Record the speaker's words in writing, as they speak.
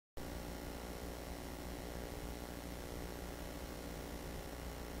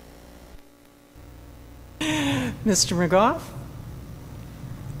Mr. McGough?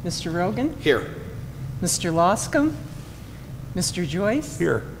 Mr. Rogan? Here. Mr. Loscombe? Mr. Joyce?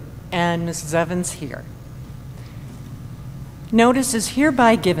 Here. And Mrs. Evans here. Notice is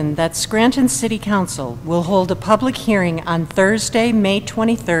hereby given that Scranton City Council will hold a public hearing on Thursday, May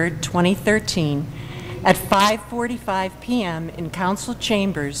 23rd, 2013 at 5:45 p.m. in Council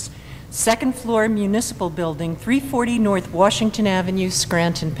Chambers, second floor Municipal Building, 340 North Washington Avenue,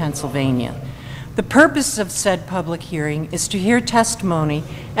 Scranton, Pennsylvania. The purpose of said public hearing is to hear testimony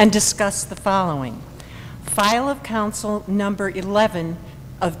and discuss the following. File of Council number 11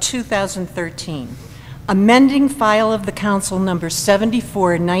 of 2013. Amending file of the Council number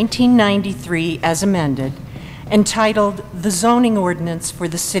 74, 1993 as amended, entitled The Zoning Ordinance for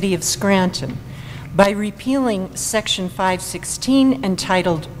the City of Scranton, by repealing Section 516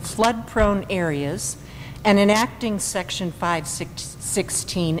 entitled Flood-Prone Areas and enacting Section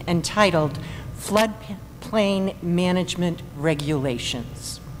 516 entitled Floodplain Management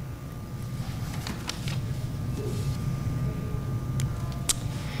Regulations.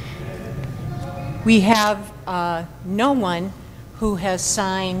 We have no one who has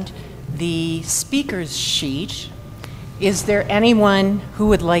signed the speaker's sheet. Is there anyone who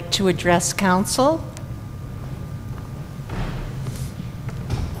would like to address council?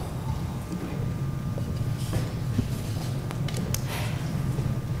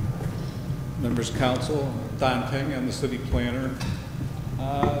 Members of council, Don Ping, I'm the city planner.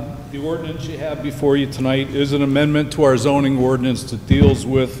 The ordinance you have before you tonight is an amendment to our zoning ordinance that deals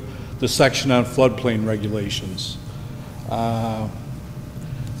with the section on floodplain regulations.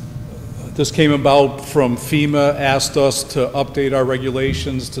 This came about from FEMA, asked us to update our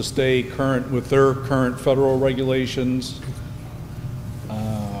regulations to stay current with their current federal regulations.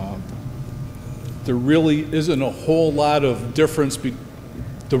 There really isn't a whole lot of difference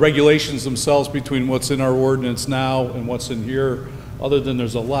the regulations themselves between what's in our ordinance now and what's in here, other than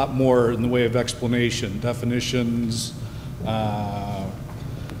there's a lot more in the way of explanation, definitions,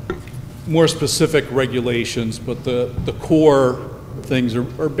 more specific regulations, but the core things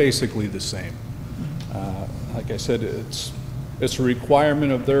are basically the same. Like I said, it's a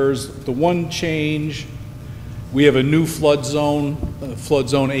requirement of theirs. The one change, we have a new flood zone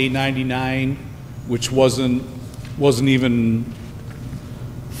A99, which wasn't even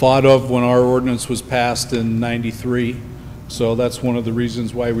thought of when our ordinance was passed in '93. So that's one of the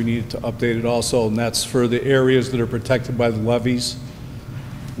reasons why we needed to update it also, and that's for the areas that are protected by the levees,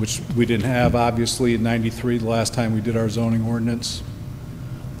 which we didn't have obviously in '93, the last time we did our zoning ordinance.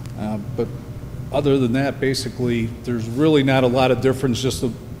 But other than that, basically, there's really not a lot of difference, just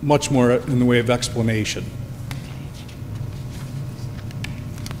much more in the way of explanation.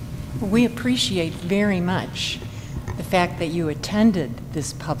 We appreciate very much the fact that you attended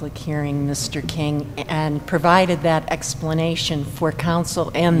this public hearing, Mr. King, and provided that explanation for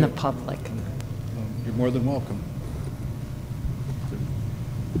council and the public. You're more than welcome.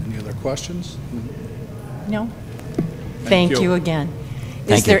 Any other questions? No? Thank you again.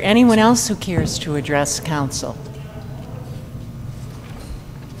 Is there anyone else who cares to address council?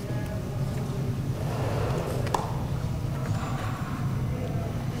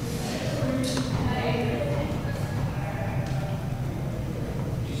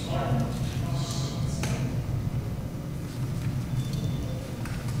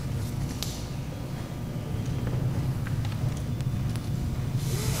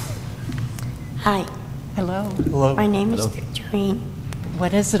 Hi. Hello. Hello. My name is Victorine.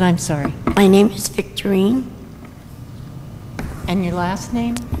 What is it? I'm sorry. My name is Victorine And your last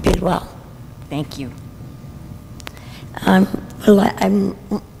name? Bidwell. Thank you.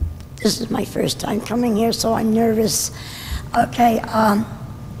 This is my first time coming here, so I'm nervous. Okay, I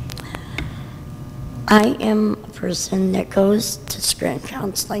am a person that goes to Scranton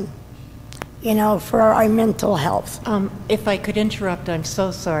counseling, you know, for our mental health. If I could interrupt, I'm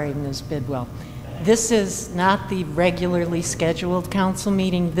so sorry, Ms. Bidwell. This is not the regularly scheduled council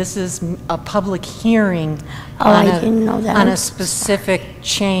meeting. This is a public hearing I didn't know that. on a specific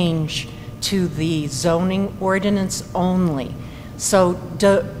change to the zoning ordinance only. So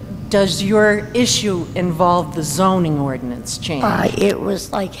does your issue involve the zoning ordinance change? It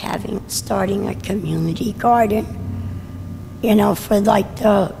was like starting a community garden, you know, for like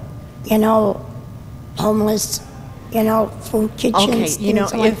the, you know, homeless, you know, food kitchens. Okay, you know,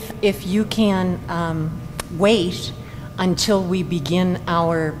 like if you can wait until we begin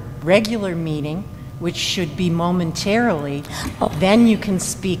our regular meeting, which should be momentarily, then you can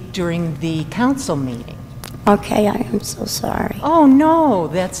speak during the council meeting. Okay, I am so sorry. Oh, no,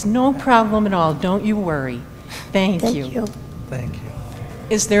 that's no problem at all. Don't you worry. Thank you. Thank you. Thank you.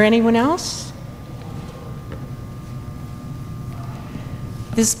 Is there anyone else?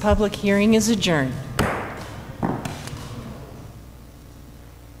 This public hearing is adjourned.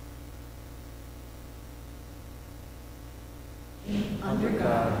 Under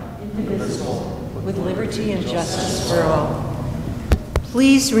God, indivisible, with liberty and justice for all.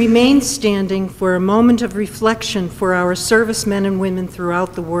 Please remain standing for a moment of reflection for our servicemen and women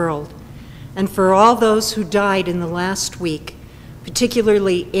throughout the world, and for all those who died in the last week,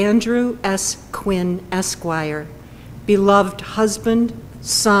 particularly Andrew S. Quinn, Esquire, beloved husband,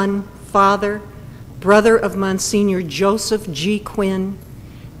 son, father, brother of Monsignor Joseph G. Quinn,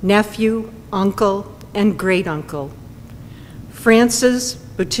 nephew, uncle, and great-uncle. Frances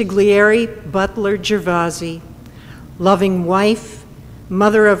Bottiglieri Butler Gervasi, loving wife,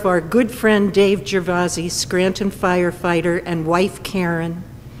 mother of our good friend Dave Gervasi, Scranton firefighter, and wife Karen,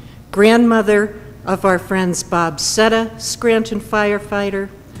 grandmother of our friends Bob Setta, Scranton firefighter,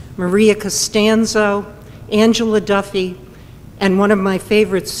 Maria Costanzo, Angela Duffy, and one of my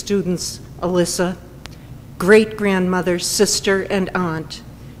favorite students, Alyssa, great-grandmother, sister, and aunt,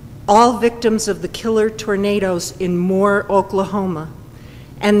 all victims of the killer tornadoes in Moore, Oklahoma,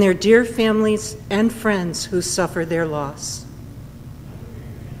 and their dear families and friends who suffer their loss.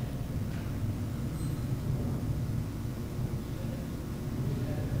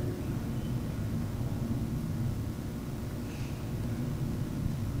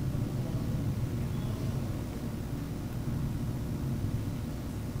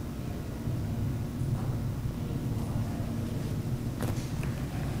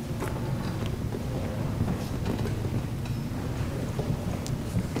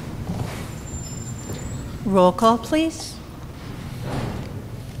 Roll call, please.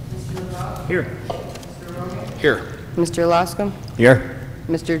 Here. Here. Mr. Loscom? Here.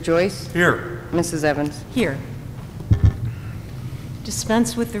 Mr. Joyce? Here. Mrs. Evans? Here.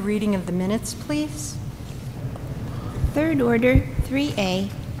 Dispense with the reading of the minutes, please. Third order, 3A,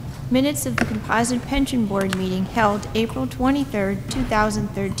 minutes of the Composite Pension Board meeting held April 23,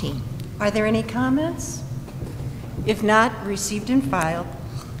 2013. Are there any comments? If not, received and filed.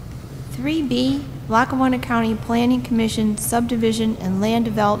 3B, Lackawanna County Planning Commission Subdivision and Land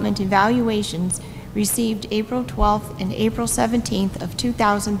Development Evaluations received April 12th and April 17th of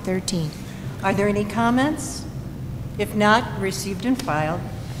 2013. Are there any comments? If not, received and filed.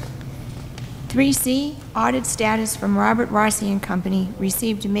 3C, audit status from Robert Rossi and Company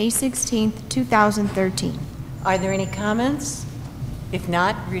received May 16th, 2013. Are there any comments? If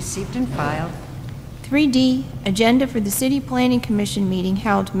not, received and filed. 3D, agenda for the City Planning Commission meeting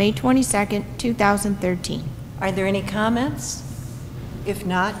held May 22nd, 2013. Are there any comments? If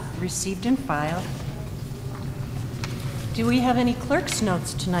not, received and filed. Do we have any clerk's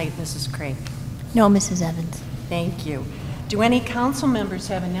notes tonight, Mrs. Craig? No, Mrs. Evans. Thank you. Do any council members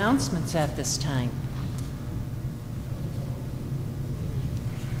have announcements at this time?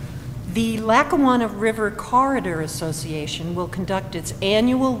 The Lackawanna River Corridor Association will conduct its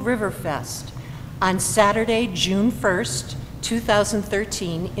annual Riverfest on Saturday, June 1st,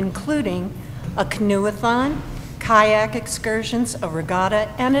 2013, including a canoeathon, kayak excursions, a regatta,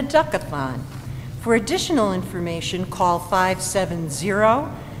 and a duckathon. For additional information, call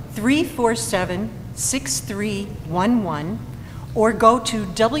 570-347-6311 or go to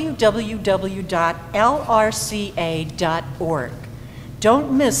www.lrca.org.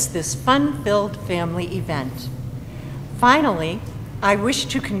 Don't miss this fun-filled family event. Finally, I wish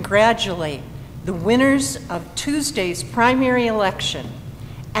to congratulate the winners of Tuesday's primary election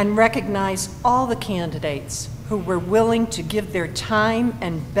and recognize all the candidates who were willing to give their time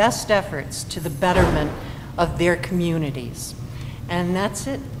and best efforts to the betterment of their communities. And that's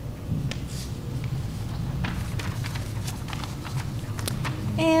it.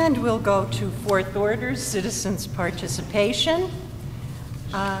 And we'll go to fourth order, citizens' participation.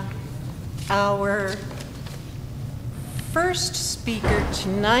 Our first speaker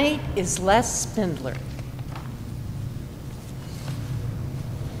tonight is Les Spindler.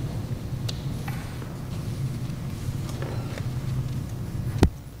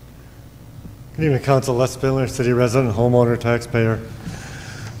 Good evening, Council. Les Spindler, city resident, homeowner, taxpayer.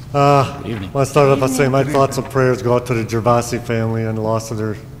 Good evening. I want to start off by saying my thoughts and prayers go out to the Gervasi family and the loss of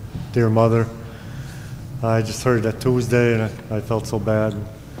their dear mother. I just heard that Tuesday and I felt so bad.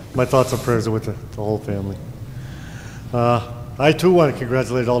 My thoughts and prayers are with the whole family. I too want to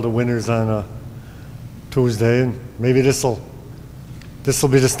congratulate all the winners on Tuesday, and maybe this will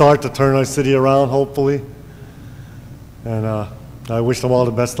be the start to turn our city around, hopefully. And I wish them all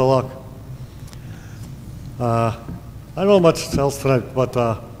the best of luck. I don't know much else tonight, but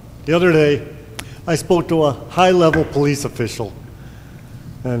the other day I spoke to a high-level police official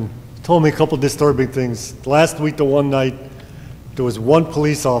and told me a couple disturbing things. Last week, the one night, there was one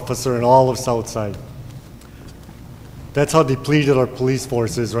police officer in all of Southside. That's how depleted our police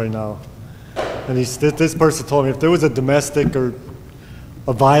force is right now. And this person told me if there was a domestic or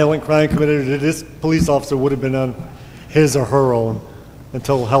a violent crime committed, this police officer would have been on his or her own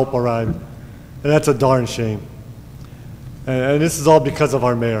until help arrived. And that's a darn shame. And this is all because of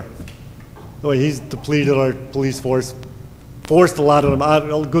our mayor. The way he's depleted our police force, forced a lot of them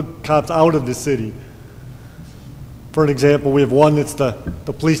out, good cops out of the city. For an example, we have one that's the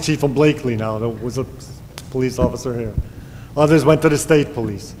police chief from Blakely now, that was a police officer here. Others went to the state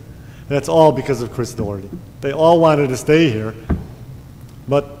police. And that's all because of Chris Doherty. They all wanted to stay here,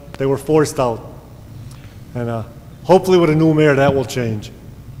 but they were forced out. And hopefully with a new mayor, that will change.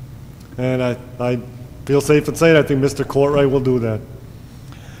 And I feel safe in saying I think Mr. Courtwright will do that.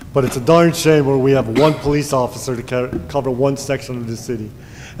 But it's a darn shame where we have one police officer to cover one section of the city.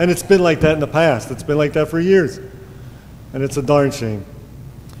 And it's been like that in the past. It's been like that for years. And it's a darn shame.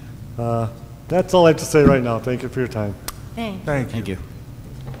 That's all I have to say right now. Thank you for your time. Thank you.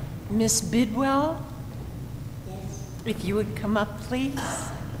 Miss Bidwell? If you would come up, please.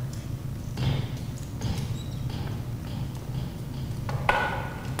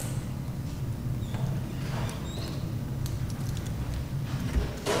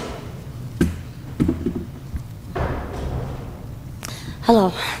 Hello.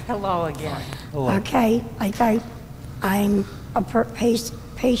 Hello again. Okay, I'm a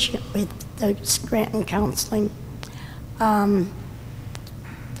patient with the Scranton Counseling. I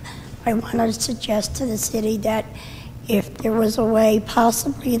want to suggest to the city that if there was a way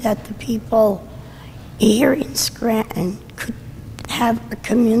possibly that the people here in Scranton could have a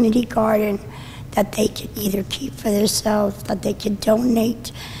community garden that they could either keep for themselves, that they could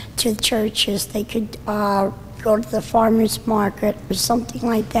donate to churches, they could go to the farmer's market or something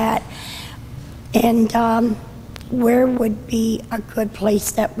like that. And where would be a good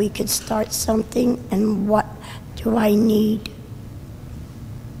place that we could start something, and what do I need?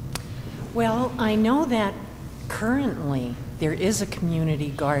 Well, I know that currently there is a community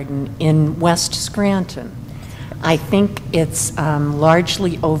garden in West Scranton. I think it's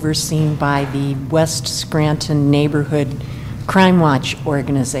largely overseen by the West Scranton Neighborhood Crime Watch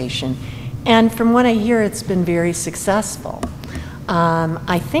organization. And from what I hear, it's been very successful.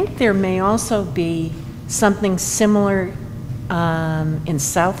 I think there may also be something similar in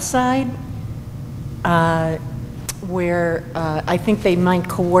Southside, where I think they might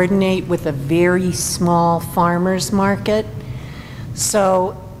coordinate with a very small farmer's market.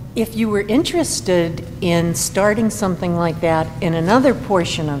 So if you were interested in starting something like that in another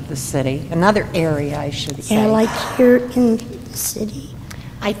portion of the city, another area, I should say. Yeah, like here in the city.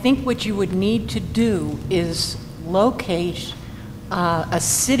 I think what you would need to do is locate a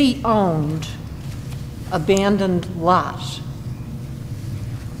city-owned abandoned lot.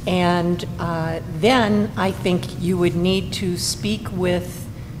 And then I think you would need to speak with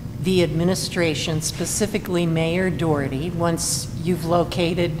the administration, specifically Mayor Doherty, once you've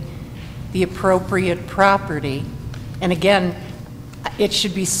located the appropriate property. And again, it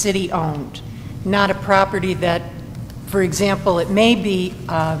should be city-owned, not a property that, for example, it may be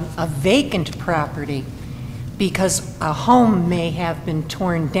a vacant property because a home may have been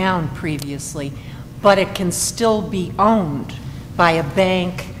torn down previously, but it can still be owned by a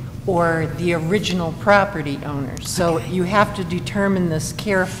bank or the original property owner. So you have to determine this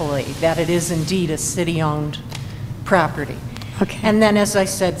carefully, that it is indeed a city-owned property. Okay. And then, as I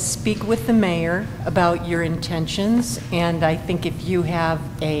said, speak with the mayor about your intentions, and I think if you have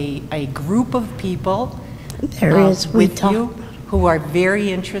a group of people with you who are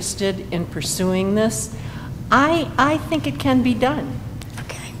very interested in pursuing this, I think it can be done.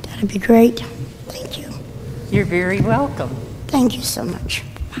 Okay, that'd be great. Thank you. You're very welcome. Thank you so much.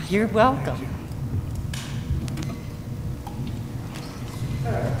 You're welcome.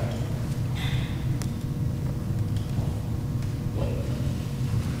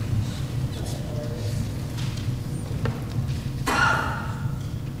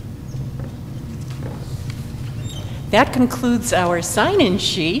 That concludes our sign-in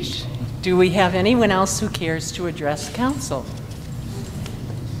sheet. Do we have anyone else who cares to address council?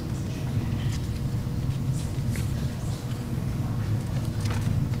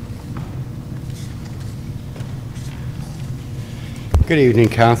 Good evening,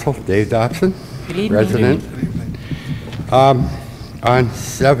 Council. Dave Dobson, Good evening. resident. On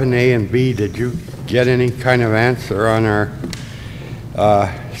 7A and B, did you get any kind of answer on our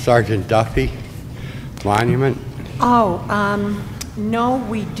Sergeant Duffy monument? Oh, no,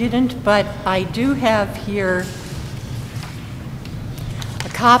 we didn't, but I do have here a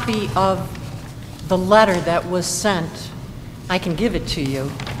copy of the letter that was sent I can give it to you.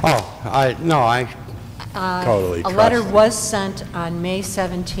 Oh, I totally A trust letter them. was sent on May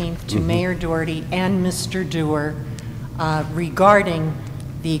 17th to Mayor Doherty and Mr. Dewar regarding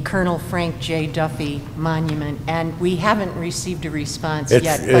the Colonel Frank J. Duffy monument, and we haven't received a response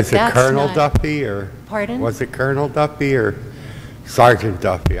yet. But Is it that's Colonel not- Duffy, or? Pardon? Was it Colonel Duffy or Sergeant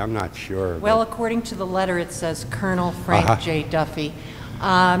Duffy? I'm not sure. but- Well, according to the letter, it says Colonel Frank Uh-huh. J. Duffy.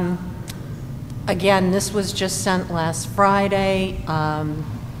 Again, this was just sent last Friday.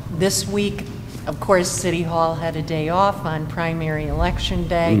 This week, of course, City Hall had a day off on primary election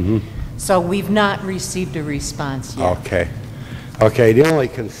day, Mm-hmm. so we've not received a response yet. Okay. Okay, the only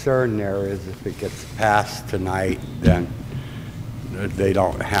concern there is if it gets passed tonight, then they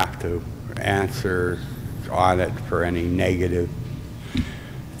don't have to answer on it for any negative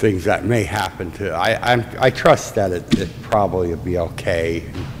things that may happen to, I trust that it probably will be okay.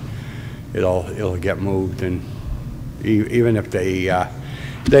 It'll get moved, and even if they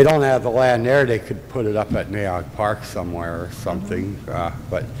don't have the land there, they could put it up at Mayock Park somewhere or something,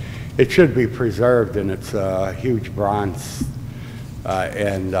 but it should be preserved, and it's a huge bronze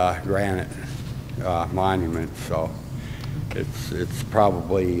and granite monument, so it's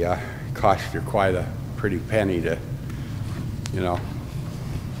probably cost you quite a pretty penny to,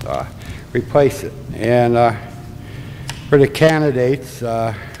 replace it. And for the candidates,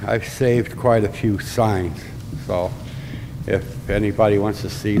 I've saved quite a few signs, so if anybody wants to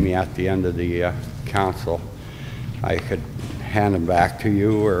see me at the end of the council, I could hand them back to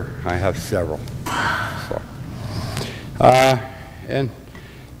you, or I have several. So, and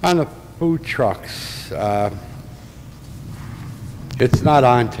on the food trucks, it's not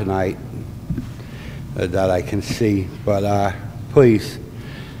on tonight that I can see, but please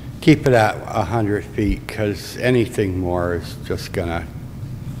keep it at 100 feet, because anything more is just going to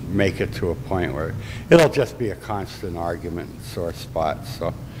make it to a point where it'll just be a constant argument and sore spot.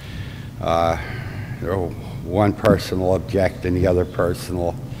 So one person will object and the other person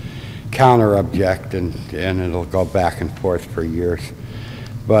will counter object, and it'll go back and forth for years.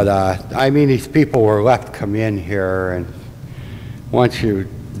 But I mean, these people were left come in here, and once you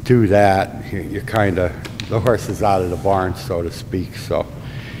do that, you kind of, the horse is out of the barn, so to speak. So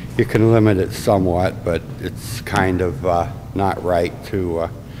you can limit it somewhat, but it's kind of not right to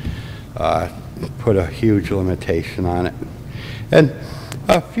put a huge limitation on it. And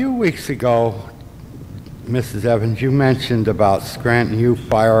a few weeks ago, Mrs. Evans, you mentioned about Scranton U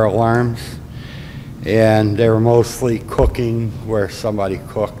fire alarms, and they were mostly cooking where somebody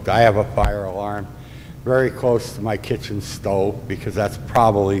cooked. I have a fire alarm very close to my kitchen stove, because that's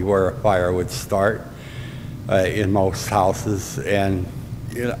probably where a fire would start in most houses. And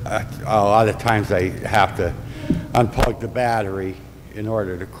a lot of times I have to unplug the battery in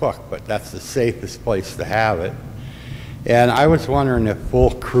order to cook, but that's the safest place to have it. And I was wondering if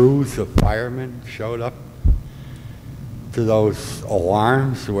full crews of firemen showed up to those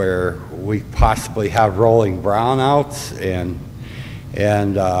alarms where we possibly have rolling brownouts, and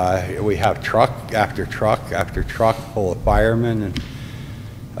we have truck after truck after truck full of firemen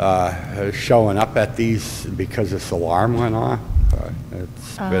and showing up at these because this alarm went off.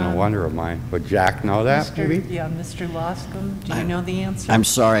 It's been a wonder of mine. Would Jack know that, maybe? Mr. Loscombe, do you know the answer? I'm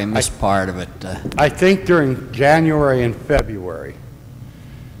sorry, I missed part of it. I think during January and February,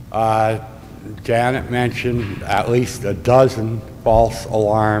 Janet mentioned at least a dozen false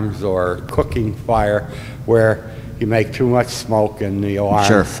alarms or cooking fire where you make too much smoke and the alarm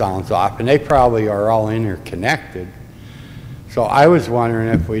Sure. sounds off, and they probably are all interconnected. So I was wondering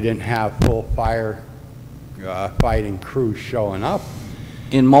if we didn't have full fire fighting crews showing up.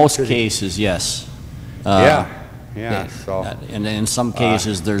 In most cases, yes. Yeah, Yeah, so. And in some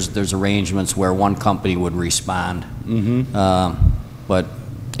cases, there's arrangements where one company would respond. But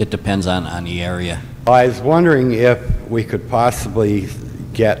it depends on the area. I was wondering if we could possibly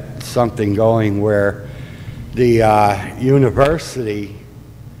get something going where the university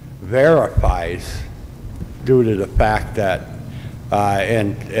verifies, due to the fact that,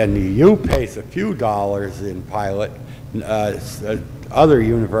 and the U pays a few dollars in pilot, other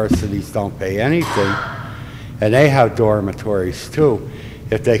universities don't pay anything, and they have dormitories too.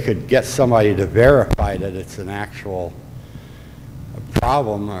 If they could get somebody to verify that it's an actual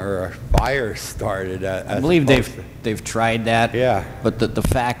problem or a fire started. I believe they've tried that. Yeah. But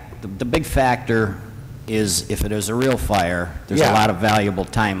the big factor is if it is a real fire, there's Yeah. a lot of valuable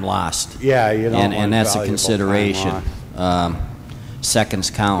time lost. Yeah, you don't want And that's a valuable time consideration. Seconds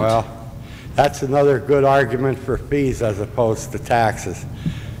count. Well, that's another good argument for fees as opposed to taxes.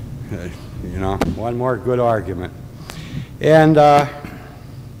 One more good argument. And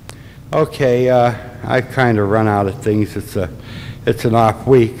Okay, I've kind of run out of things. It's an off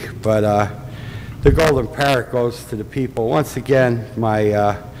week, but the golden parrot goes to the people. Once again,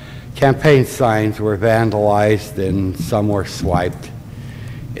 my campaign signs were vandalized and some were swiped.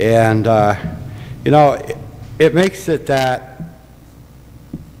 And, you know, it makes it that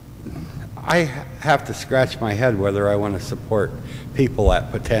I have to scratch my head whether I want to support people that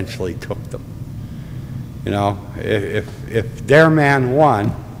potentially took them. You know, if their man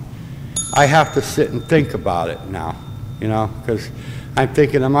won, I have to sit and think about it now, you know, because I'm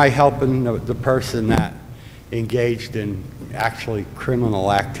thinking, am I helping the person that engaged in actually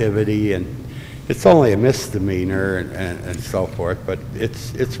criminal activity? And it's only a misdemeanor and so forth, but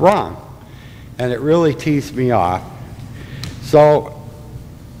it's wrong. And it really teased me off. So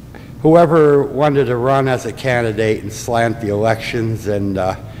whoever wanted to run as a candidate and slant the elections and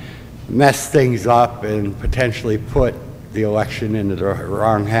mess things up and potentially put the election into the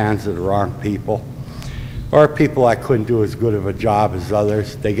wrong hands of the wrong people, or people that couldn't do as good of a job as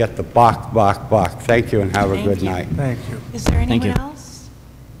others, they get the buck. Thank you and have a good night. Thank you. Is there Thank anyone you. else?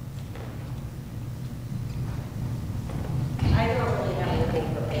 I don't really have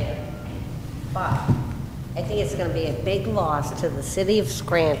anything prepared, but I think it's going to be a big loss to the city of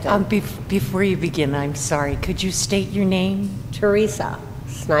Scranton. Before you begin, I'm sorry, could you state your name? Teresa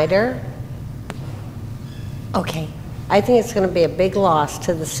Snyder. Okay. I think it's going to be a big loss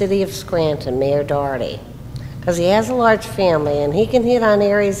to the city of Scranton, Mayor Doherty, because he has a large family and he can hit on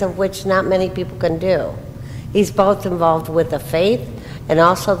areas of which not many people can do. He's both involved with the faith and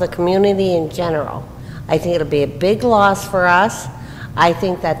also the community in general. I think it'll be a big loss for us. I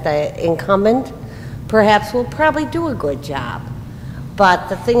think that the incumbent perhaps will probably do a good job. But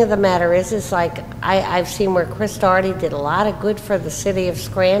the thing of the matter is like I've seen where Chris Doherty did a lot of good for the city of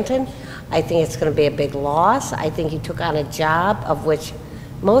Scranton. I think it's going to be a big loss. I think he took on a job of which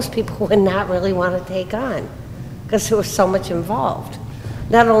most people would not really want to take on because there was so much involved.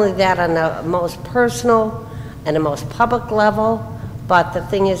 Not only that on the most personal and the most public level, but the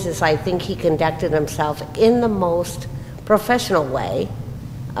thing is I think he conducted himself in the most professional way.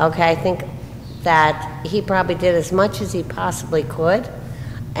 Okay, I think that he probably did as much as he possibly could,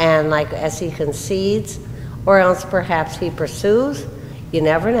 and like as he concedes, or else perhaps he pursues. You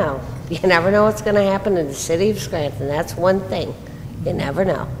never know. You never know what's going to happen in the city of Scranton. That's one thing. You never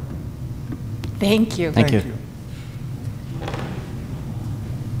know. Thank you. Thank you.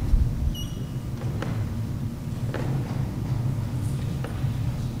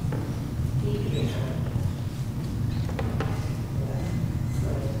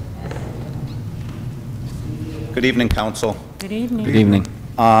 Good evening, Council. Good evening. Good evening.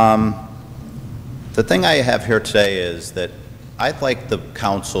 The thing I have here today is that I'd like the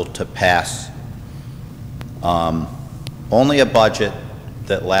Council to pass only a budget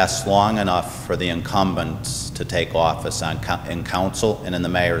that lasts long enough for the incumbents to take office in Council and in the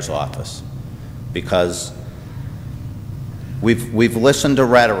Mayor's office. Because we've listened to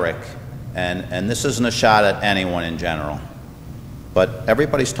rhetoric, and this isn't a shot at anyone in general, but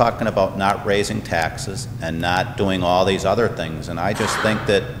everybody's talking about not raising taxes and not doing all these other things, and I just think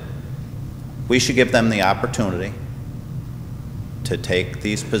that we should give them the opportunity to take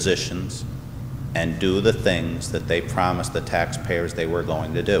these positions and do the things that they promised the taxpayers they were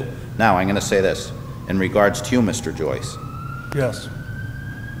going to do. Now, I'm going to say this in regards to you, Mr. Joyce. Yes.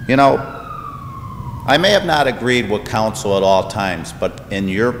 You know, I may have not agreed with council at all times, but in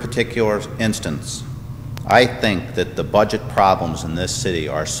your particular instance, I think that the budget problems in this city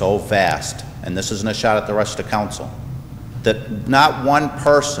are so vast, and this isn't a shot at the rest of council, that not one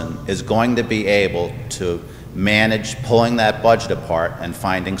person is going to be able to manage pulling that budget apart and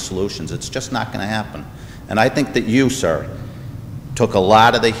finding solutions. It's just not going to happen. And I think that you, sir, took a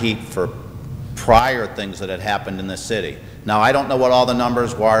lot of the heat for prior things that had happened in the city. Now, I don't know what all the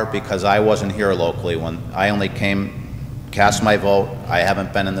numbers were because I wasn't here locally when I only cast my vote. I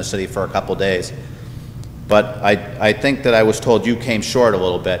haven't been in the city for a couple days. But I think that I was told you came short a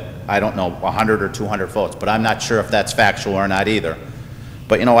little bit. I don't know, 100 or 200 votes, but I'm not sure if that's factual or not either.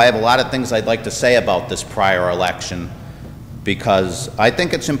 But, you know, I have a lot of things I'd like to say about this prior election because I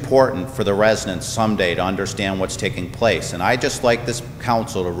think it's important for the residents someday to understand what's taking place. And I just like this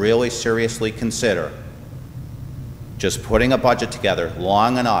council to really seriously consider just putting a budget together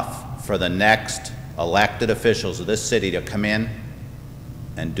long enough for the next elected officials of this city to come in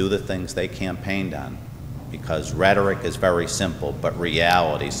and do the things they campaigned on. Because rhetoric is very simple, but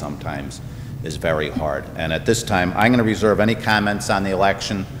reality sometimes is very hard. And at this time, I'm going to reserve any comments on the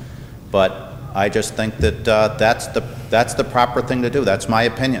election, but I just think that that's the proper thing to do. That's my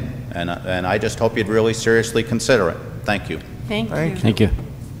opinion, and I just hope you'd really seriously consider it. Thank you. Thank you. Thank you.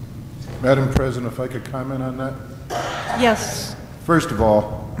 Madam President, if I could comment on that? Yes. First of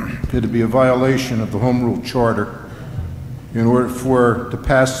all, it'd be a violation of the Home Rule Charter in order to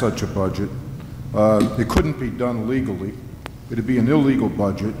pass such a budget. It couldn't be done legally. It'd be an illegal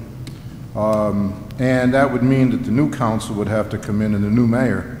budget. And that would mean that the new council would have to come in and the new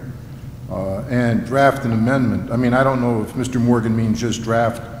mayor and draft an amendment. I mean, I don't know if Mr. Morgan means just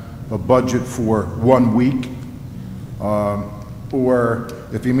draft a budget for 1 week, or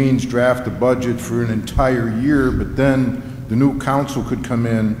if he means draft a budget for an entire year, but then the new council could come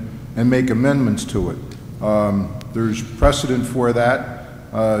in and make amendments to it. There's precedent for that.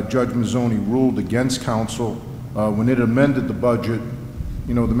 Judge Mazzoni ruled against council when it amended the budget.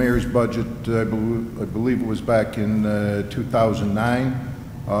 You know, the mayor's budget, I believe it was back in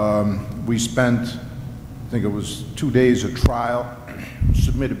 2009. We spent, I think it was 2 days of trial,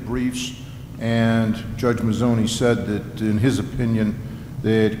 submitted briefs, and Judge Mazzoni said that, in his opinion,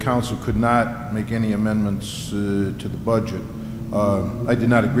 that council could not make any amendments to the budget. I did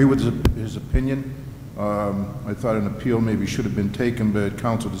not agree with his opinion. I thought an appeal maybe should have been taken, but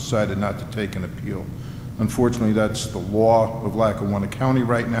council decided not to take an appeal. Unfortunately, that's the law of Lackawanna County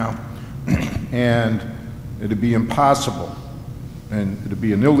right now, and it'd be impossible, and it'd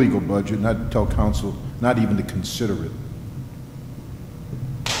be an illegal budget not to tell council not even to consider it.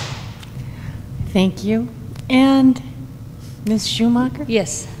 Thank you. And Ms. Schumacher?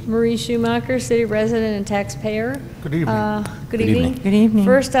 Yes, Marie Schumacher, city resident and taxpayer. Good evening. Good evening. Good evening.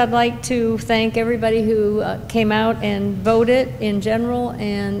 First, I'd like to thank everybody who came out and voted in general,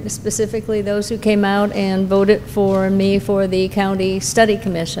 and specifically those who came out and voted for me for the County Study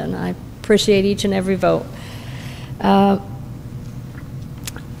Commission. I appreciate each and every vote. Now,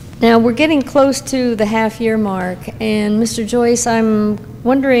 we're getting close to the half-year mark, and Mr. Joyce, I'm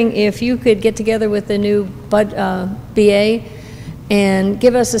wondering if you could get together with the new BA and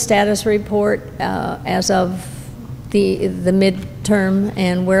give us a status report as of the midterm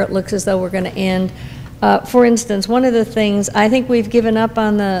and where it looks as though we're going to end. For instance, one of the things, I think we've given up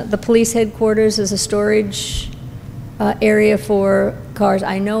on the police headquarters as a storage area for cars.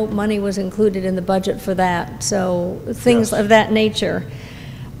 I know money was included in the budget for that, so things of that nature.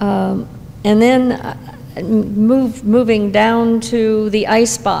 And then moving down to the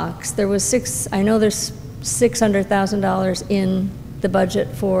ice box, there was I know there's $600,000 in the budget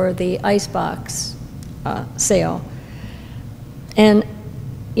for the ice box sale. And,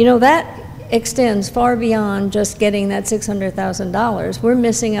 you know, that extends far beyond just getting that $600,000. We're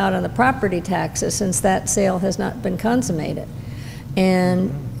missing out on the property taxes since that sale has not been consummated.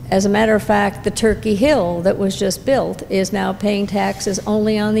 And as a matter of fact, the Turkey Hill that was just built is now paying taxes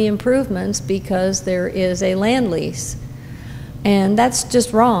only on the improvements because there is a land lease. And that's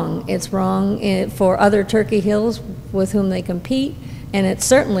just wrong. It's wrong for other Turkey Hills with whom they compete, and it's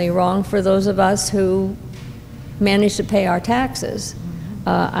certainly wrong for those of us who manage to pay our taxes.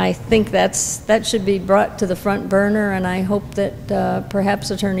 I think that should be brought to the front burner, and I hope that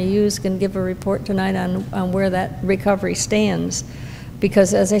perhaps Attorney Hughes can give a report tonight on where that recovery stands.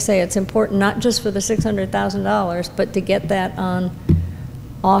 Because, as I say, it's important not just for the $600,000, but to get that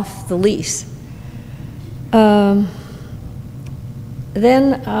off the lease.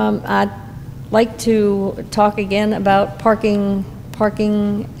 Then I'd like to talk again about parking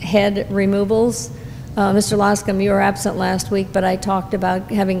head removals. Mr. Loscom, you were absent last week, but I talked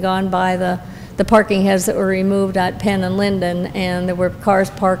about having gone by the parking heads that were removed at Penn and Linden, and there were cars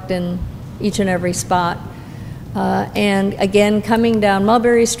parked in each and every spot. And again, coming down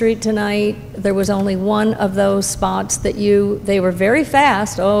Mulberry Street tonight, there was only one of those spots that they were very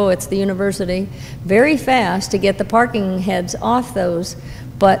fast, oh, it's the university, very fast to get the parking heads off those,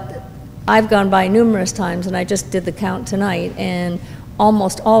 but I've gone by numerous times, and I just did the count tonight, and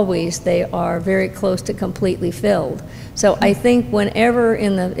almost always they are very close to completely filled. So I think whenever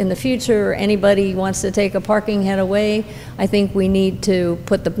in the future anybody wants to take a parking head away, I think we need to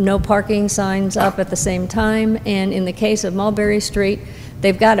put the no parking signs up at the same time. And in the case of Mulberry Street,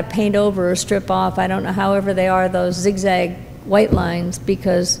 they've got to paint over or strip off, I don't know however they are, those zigzag white lines,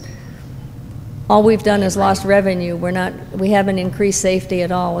 because all we've done is lost revenue. We haven't increased safety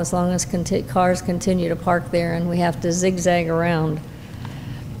at all as long as cars continue to park there and we have to zigzag around.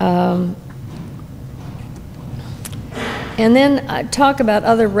 And then talk about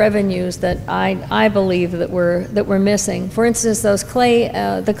other revenues that I believe that we're missing. For instance, those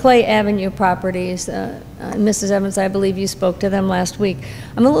the Clay Avenue properties. Mrs. Evans, I believe you spoke to them last week.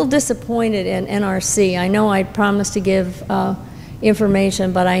 I'm a little disappointed in NRC. I know I promised to give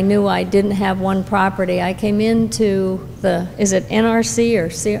information, but I knew I didn't have one property. I came into is it NRC or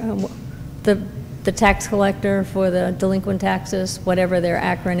the tax collector for the delinquent taxes, whatever their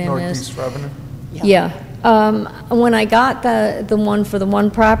acronym is. Northeast Revenue? Yeah. When I got the one for the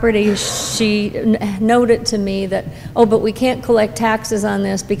one property, she noted to me that, oh, but we can't collect taxes on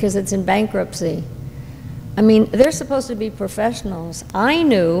this because it's in bankruptcy. I mean, they're supposed to be professionals. I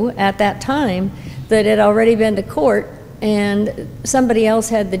knew at that time that it had already been to court and somebody else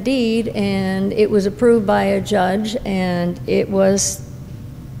had the deed and it was approved by a judge and it was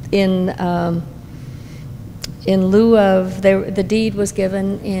in lieu of, the deed was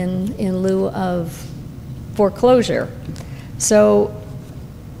given in lieu of foreclosure. So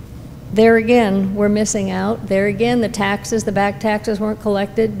there again, we're missing out. There again, the taxes, the back taxes weren't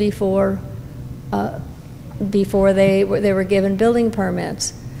collected before they were given building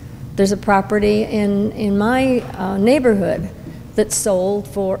permits. There's a property in my neighborhood that's sold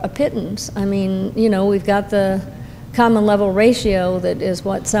for a pittance. I mean, you know, we've got the common level ratio that is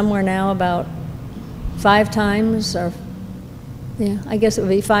what, somewhere now about 5 times, or yeah, I guess it would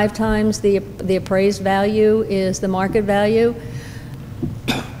be 5 times the appraised value is the market value.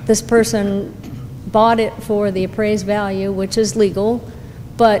 This person bought it for the appraised value, which is legal,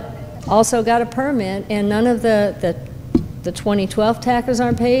 but also got a permit, and none of the 2012 taxes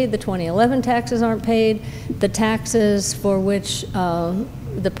aren't paid, the 2011 taxes aren't paid, the taxes for which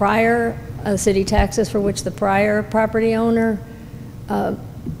the prior city taxes for which the prior property owner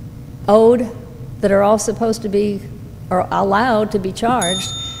owed, that are all supposed to be, or allowed to be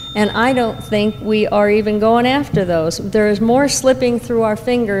charged, and I don't think we are even going after those. There is more slipping through our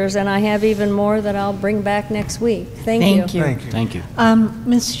fingers, and I have even more that I'll bring back next week. Thank you. Thank you. Thank you.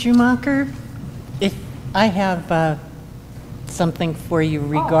 Ms. Schumacher, if I have something for you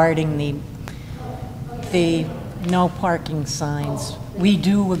regarding the no parking signs. We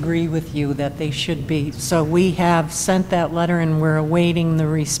do agree with you that they should be. So we have sent that letter and we're awaiting the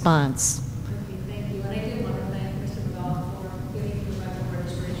response. Thank you. And I do want to thank Mr. McGough for giving me my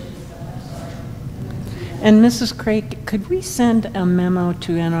registration stuff. I'm sorry. And Mrs. Craig, could we send a memo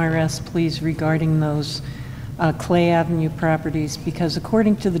to NRS, please, regarding those Clay Avenue properties? Because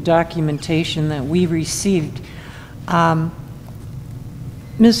according to the documentation that we received,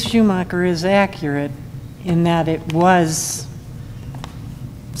 Ms. Schumacher is accurate in that it was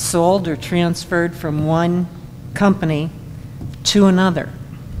sold or transferred from one company to another.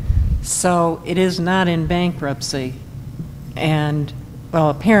 So it is not in bankruptcy, and, well,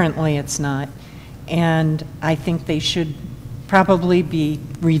 apparently it's not. And I think they should probably be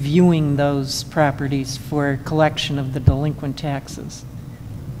reviewing those properties for collection of the delinquent taxes.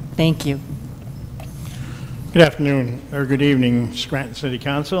 Thank you. Good afternoon, or good evening, Scranton City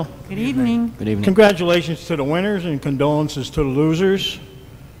Council. Good evening. Good evening. Congratulations to the winners and condolences to the losers.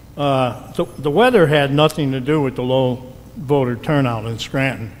 The weather had nothing to do with the low voter turnout in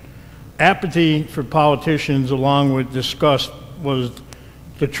Scranton. Apathy for politicians, along with disgust, was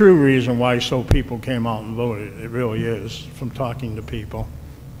the true reason why so people came out and voted. It really is, from talking to people.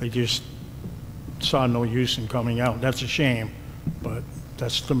 They just saw no use in coming out. That's a shame, but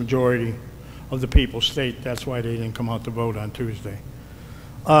that's the majority of the people state that's why they didn't come out to vote on Tuesday.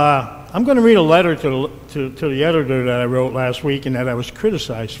 I'm going to read a letter to the editor that I wrote last week and that I was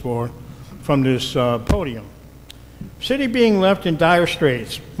criticized for from this podium. City being left in dire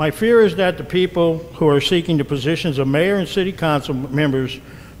straits. My fear is that the people who are seeking the positions of mayor and city council members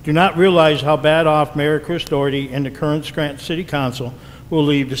do not realize how bad off Mayor Chris Doherty and the current Scranton City Council will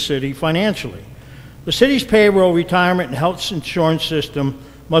leave the city financially. The city's payroll, retirement, and health insurance system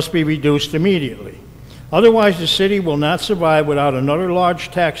must be reduced immediately. Otherwise, the city will not survive without another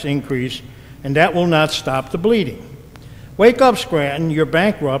large tax increase, and that will not stop the bleeding. Wake up, Scranton, you're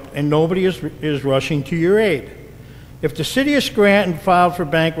bankrupt, and nobody is rushing to your aid. If the city of Scranton filed for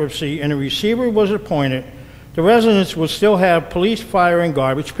bankruptcy and a receiver was appointed, the residents would still have police, fire, and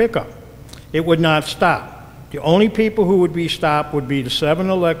garbage pickup. It would not stop. The only people who would be stopped would be the 7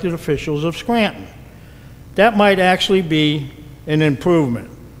 elected officials of Scranton. That might actually be an improvement.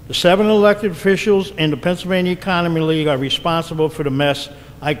 The 7 elected officials and the Pennsylvania Economy League are responsible for the mess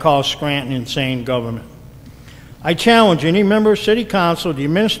I call Scranton insane government. I challenge any member of City Council, the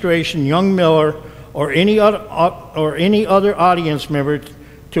administration, Young Miller, or any other audience member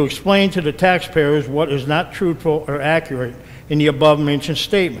to explain to the taxpayers what is not truthful or accurate in the above-mentioned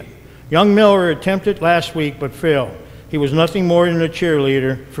statement. Young Miller attempted last week but failed. He was nothing more than a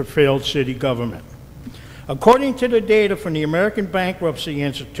cheerleader for failed city government. According to the data from the American Bankruptcy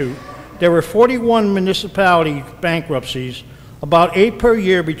Institute, there were 41 municipality bankruptcies, about 8 per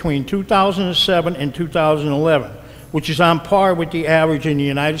year between 2007 and 2011, which is on par with the average in the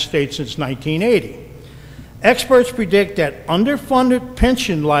United States since 1980. Experts predict that underfunded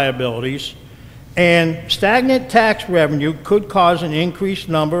pension liabilities And stagnant tax revenue could cause an increased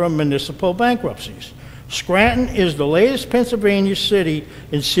number of municipal bankruptcies. Scranton is the latest Pennsylvania city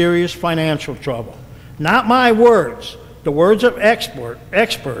in serious financial trouble. Not my words, the words of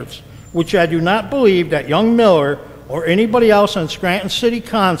experts, which I do not believe that young Miller or anybody else on Scranton City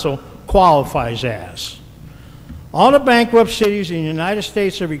Council qualifies as. All the bankrupt cities in the United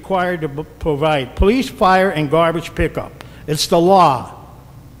States are required to provide police, fire, and garbage pickup. It's the law.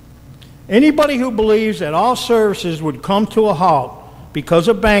 Anybody who believes that all services would come to a halt because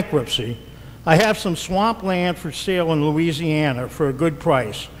of bankruptcy, I have some swamp land for sale in Louisiana for a good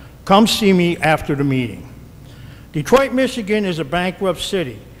price. Come see me after the meeting. Detroit, Michigan is a bankrupt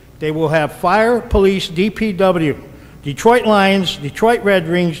city. They will have fire, police, DPW, Detroit Lions, Detroit Red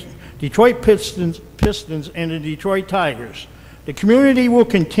Wings, Detroit Pistons, and the Detroit Tigers. The community will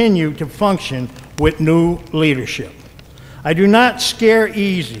continue to function with new leadership. I do not scare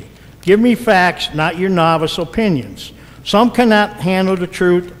easy. Give me facts, not your novice opinions. Some cannot handle the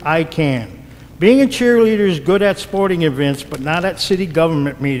truth. I can. Being a cheerleader is good at sporting events, but not at city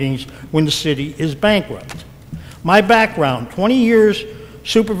government meetings when the city is bankrupt. My background, 20 years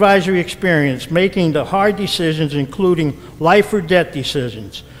supervisory experience making the hard decisions, including life or death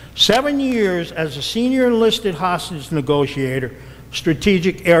decisions. 7 years as a senior enlisted hostage negotiator,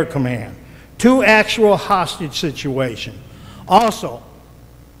 Strategic Air Command. 2 actual hostage situations. Also,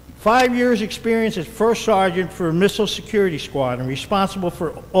 5 years experience as first sergeant for a missile security squadron, responsible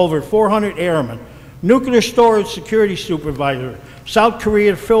for over 400 airmen. Nuclear storage security supervisor, South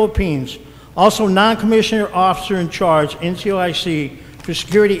Korea, Philippines. Also non-commissioned officer in charge, NCOIC, for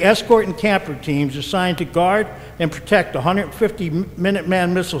security escort and camper teams assigned to guard and protect 150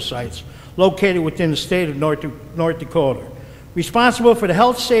 Minuteman missile sites located within the state of North Dakota. Responsible for the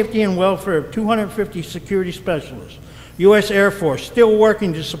health, safety, and welfare of 250 security specialists. U.S. Air Force, still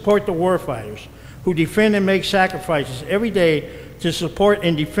working to support the warfighters who defend and make sacrifices every day to support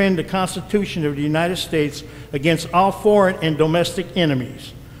and defend the Constitution of the United States against all foreign and domestic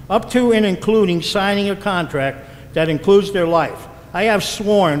enemies, up to and including signing a contract that includes their life. I have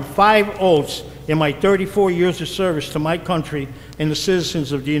sworn 5 oaths in my 34 years of service to my country and the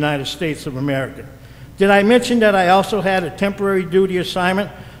citizens of the United States of America. Did I mention that I also had a temporary duty assignment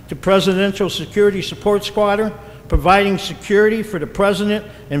to Presidential Security Support Squadron, providing security for the President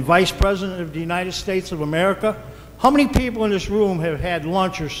and Vice President of the United States of America? How many people in this room have had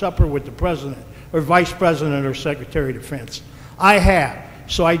lunch or supper with the President or Vice President or Secretary of Defense? I have,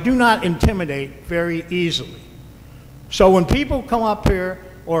 so I do not intimidate very easily. So when people come up here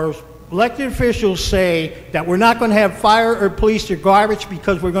or elected officials say that we're not going to have fire or police or garbage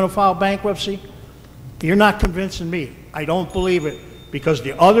because we're going to file bankruptcy, you're not convincing me. I don't believe it, because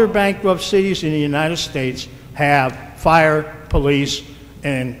the other bankrupt cities in the United States have fire, police,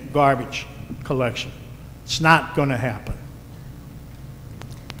 and garbage collection. It's not going to happen.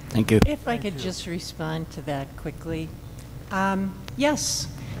 Thank you. If I could just respond to that quickly. Yes,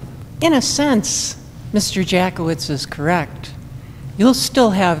 in a sense, Mr. Jackowitz is correct. You'll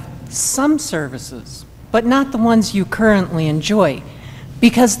still have some services, but not the ones you currently enjoy,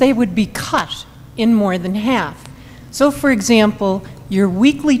 because they would be cut in more than half. So, for example, your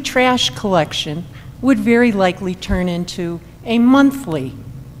weekly trash collection would very likely turn into a monthly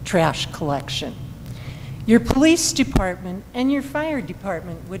trash collection. Your police department and your fire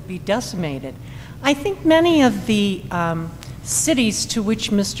department would be decimated. I think many of the cities to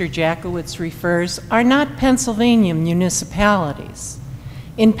which Mr. Jackowitz refers are not Pennsylvania municipalities.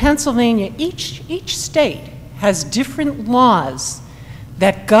 In Pennsylvania, each state has different laws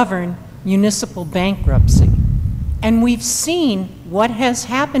that govern municipal bankruptcy. And we've seen what has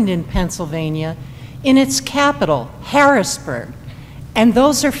happened in Pennsylvania in its capital, Harrisburg. And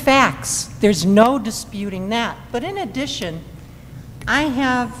those are facts. There's no disputing that. But in addition, I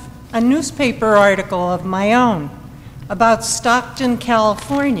have a newspaper article of my own about Stockton,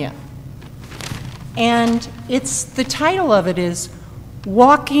 California. And the title of it is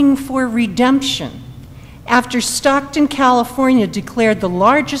Walking for Redemption. After Stockton, California declared the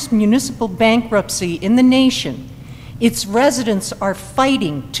largest municipal bankruptcy in the nation, its residents are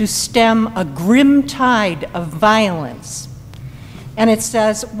fighting to stem a grim tide of violence. And it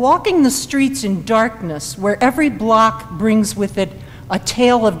says, walking the streets in darkness, where every block brings with it a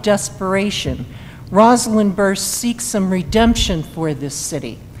tale of desperation, Rosalind Burst seeks some redemption for this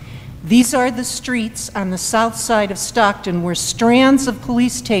city. These are the streets on the south side of Stockton where strands of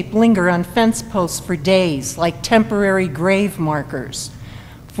police tape linger on fence posts for days, like temporary grave markers.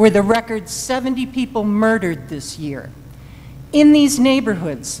 For the record, 70 people murdered this year. In these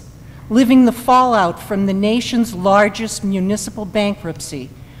neighborhoods, living the fallout from the nation's largest municipal bankruptcy,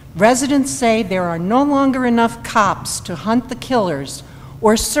 Residents say there are no longer enough cops to hunt the killers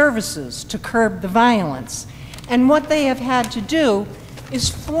or services to curb the violence. And what they have had to do is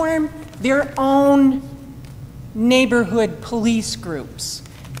form their own neighborhood police groups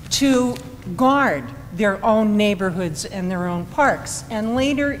to guard their own neighborhoods and their own parks. And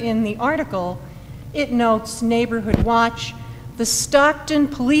later in the article, it notes Neighborhood Watch. The Stockton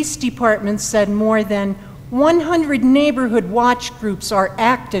Police Department said more than 100 neighborhood watch groups are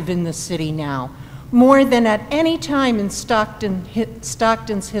active in the city now, more than at any time in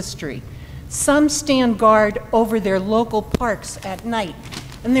Stockton's history. Some stand guard over their local parks at night.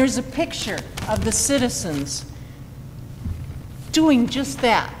 And there's a picture of the citizens doing just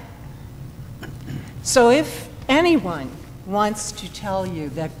that. So if anyone wants to tell you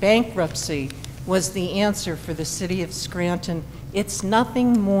that bankruptcy was the answer for the city of Scranton, it's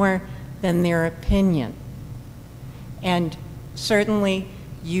nothing more than their opinion. And certainly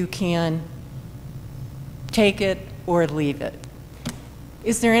you can take it or leave it.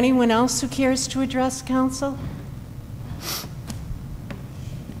 Is there anyone else who cares to address council?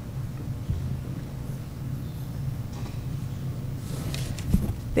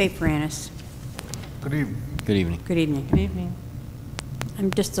 Faye Frannis. Good evening. Good evening. Good evening. Good evening.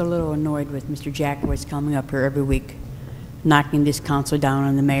 I'm just a little annoyed with Mr. Jackowitz coming up here every week, knocking this council down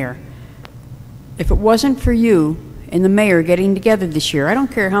on the mayor. If it wasn't for you and the mayor getting together this year, I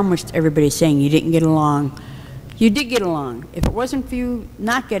don't care how much everybody's saying you didn't get along. You did get along. If it wasn't for you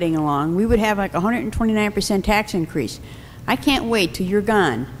not getting along, we would have like 129% tax increase. I can't wait till you're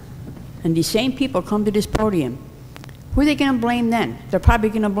gone and these same people come to this podium. Who are they going to blame then? They're probably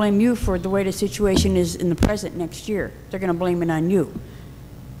going to blame you for the way the situation is in the present next year. They're going to blame it on you.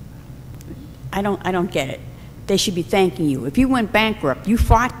 I don't get it. They should be thanking you. If you went bankrupt, you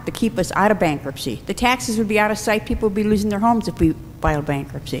fought to keep us out of bankruptcy. The taxes would be out of sight. People would be losing their homes if we filed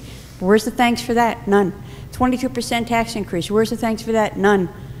bankruptcy. Where's the thanks for that? None. 22% tax increase. Where's the thanks for that? None.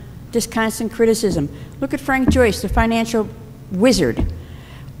 Just constant criticism. Look at Frank Joyce, the financial wizard.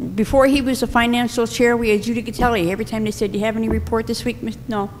 Before he was a financial chair, we had Judy Gatelli. Every time they said, do you have any report this week?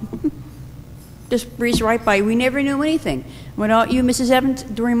 No. Just breeze right by. We never knew anything. Without you, Mrs. Evans,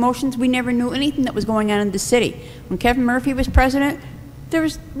 during motions, we never knew anything that was going on in the city. When Kevin Murphy was president,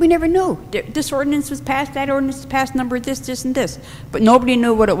 we never knew. This ordinance was passed, that ordinance was passed, number this, and this. But nobody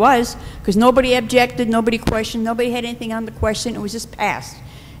knew what it was, because nobody objected, nobody questioned, nobody had anything on the question. It was just passed.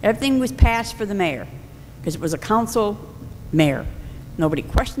 Everything was passed for the mayor, because it was a council mayor. Nobody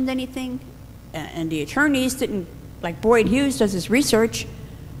questioned anything, and the attorneys didn't, like Boyd Hughes does his research,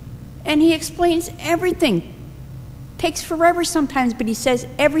 and he explains everything. Takes forever sometimes, but he says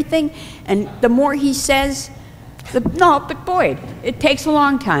everything, and the more he says, no, but Boyd, it takes a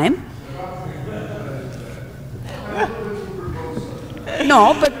long time.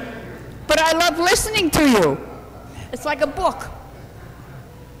 No, but I love listening to you. It's like a book.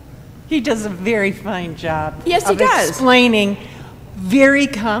 He does a very fine job. Yes, he does. Explaining very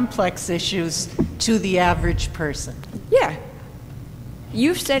complex issues to the average person. Yeah.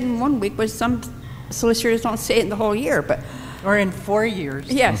 You've said in 1 week, but some solicitors don't say it in the whole year, but... Or in 4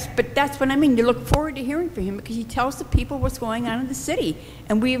 years. Yes, but that's what I mean. You look forward to hearing from him because he tells the people what's going on in the city.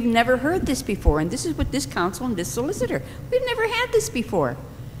 And we've never heard this before. And this is with this council and this solicitor. We've never had this before.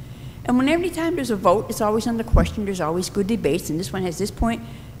 And when every time there's a vote, it's always on the question. There's always good debates. And this one has this point.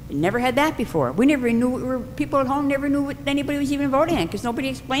 We never had that before. We never knew, people at home never knew what anybody was even voting on because nobody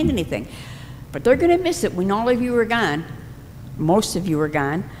explained anything. But they're going to miss it when all of you are gone. Most of you are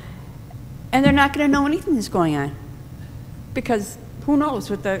gone. And they're not going to know anything that's going on. Because who knows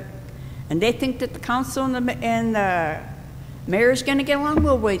what and they think that the council and the mayor is going to get along.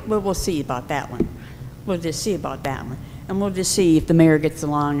 We'll see about that one. We'll just see about that one. And we'll just see if the mayor gets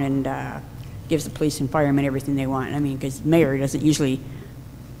along and gives the police and firemen everything they want. I mean, because the mayor doesn't usually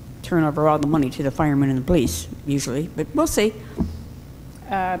turn over all the money to the firemen and the police, usually, but we'll see.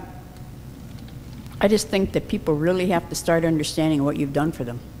 I just think that people really have to start understanding what you've done for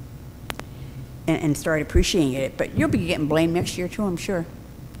them and start appreciating it. But you'll be getting blamed next year, too, I'm sure.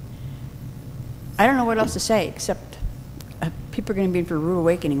 I don't know what else to say, except people are going to be in for a rude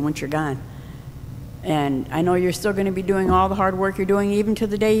awakening once you're gone. And I know you're still going to be doing all the hard work you're doing even to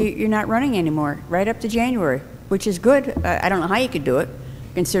the day you're not running anymore, right up to January, which is good. I don't know how you could do it,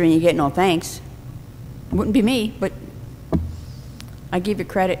 considering you get no thanks. It wouldn't be me, but I give you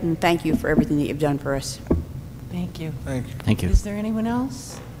credit and thank you for everything that you've done for us. Thank you. Thank you. Thank you. Is there anyone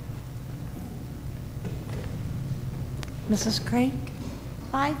else? Mrs. Craig?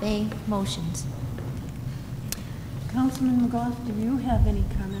 5A, motions. Councilman McGough, do you have any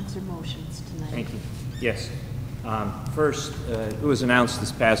comments or motions tonight? Thank you. Yes. First, it was announced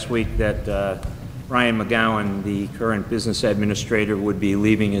this past week that Ryan McGowan, the current business administrator, would be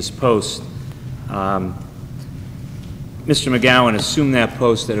leaving his post. Mr. McGowan assumed that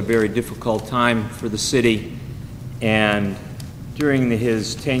post at a very difficult time for the city, and during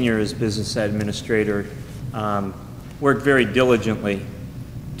his tenure as business administrator, worked very diligently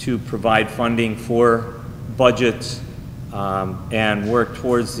to provide funding for budgets and work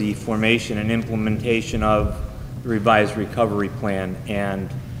towards the formation and implementation of the revised recovery plan. And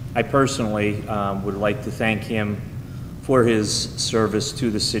I personally would like to thank him for his service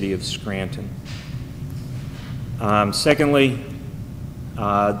to the city of Scranton. Secondly,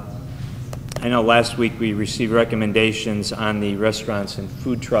 I know last week we received recommendations on the restaurants and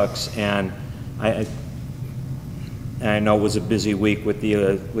food trucks, and I know it was a busy week with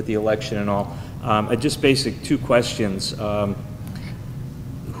the election and all. Just basic two questions.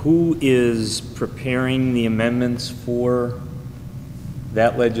 Who is preparing the amendments for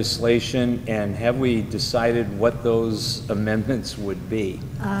that legislation, and have we decided what those amendments would be?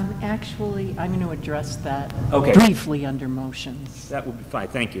 Actually, I'm going to address that Okay. briefly under motions. That would be fine,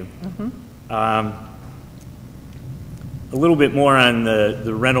 thank you. Mm-hmm. A little bit more on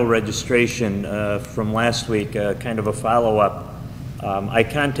the rental registration from last week, kind of a follow-up. I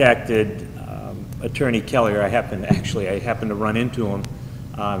contacted Attorney Kelly. I happened to run into him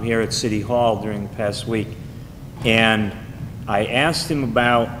here at City Hall during the past week, and I asked him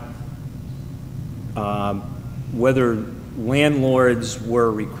about whether landlords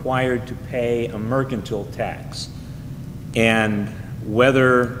were required to pay a mercantile tax, and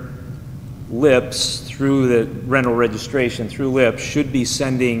whether LIPS, through the rental registration through LIPS, should be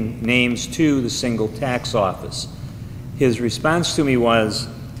sending names to the single tax office. His response to me was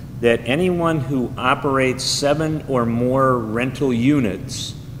that anyone who operates 7 or more rental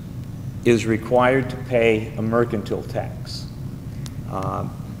units is required to pay a mercantile tax.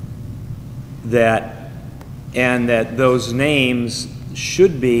 That those names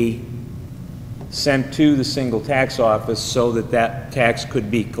should be sent to the single tax office so that that tax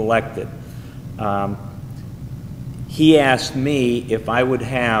could be collected. He asked me if I would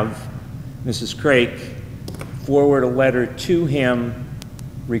have Mrs. Craik forward a letter to him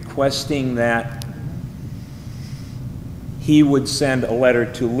requesting that he would send a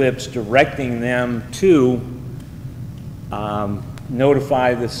letter to LIPS directing them to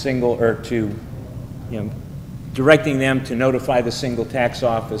notify the single, or to, directing them to notify the single tax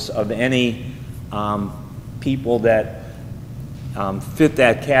office of any people that fit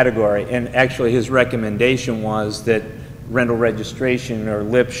that category. And actually his recommendation was that rental registration or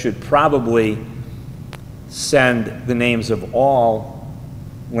LIPS should probably send the names of all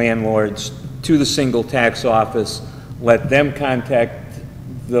landlords to the single tax office, let them contact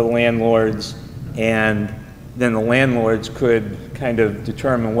the landlords, and then the landlords could kind of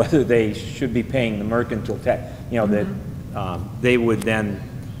determine whether they should be paying the mercantile tax, that they would then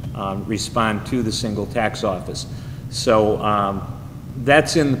respond to the single tax office. So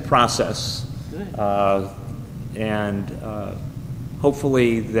that's in the process, and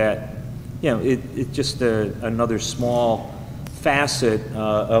hopefully that, it's just another small facet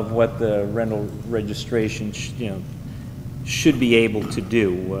of what the rental registration should be able to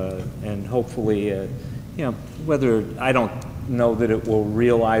do, and hopefully, whether, I don't know that it will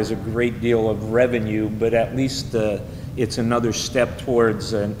realize a great deal of revenue, but at least it's another step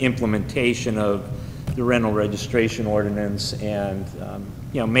towards an implementation of the rental registration ordinance, and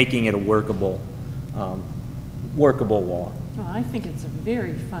making it a workable law. Well, I think it's a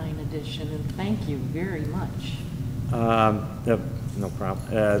very fine addition, and thank you very much. No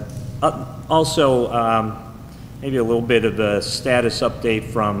problem. Also, maybe a little bit of a status update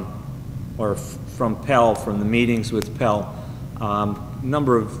from Pell, from the meetings with Pell.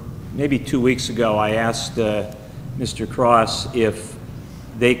 Maybe 2 weeks ago, I asked Mr. Cross if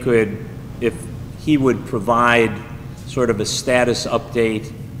he would provide sort of a status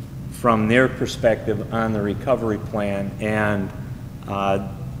update from their perspective on the recovery plan, and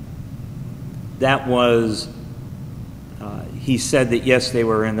that was, he said that yes, they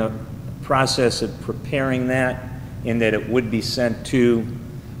were in the process of preparing that, and that it would be sent to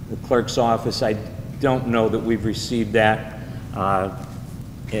the clerk's office. I don't know that we've received that.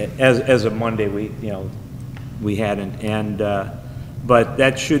 As of Monday, we hadn't, and but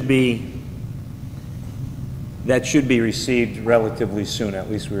that should be received relatively soon. At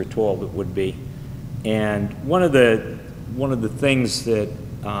least we were told it would be. And one of the things that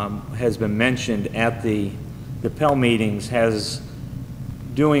has been mentioned at the Pell meetings has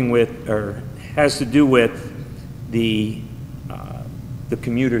to do with the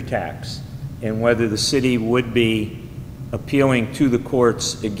commuter tax. and whether the city would be appealing to the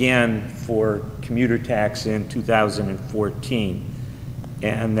courts again for commuter tax in 2014,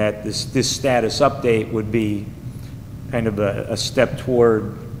 and that this status update would be kind of a step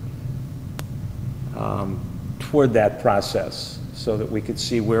toward that process, so that we could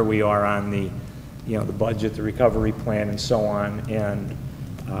see where we are on the, the budget, the recovery plan, and so on, and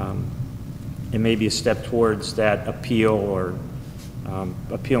maybe a step towards that appeal or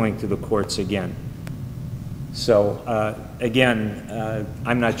appealing to the courts again. So again,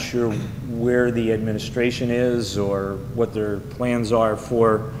 I'm not sure where the administration is or what their plans are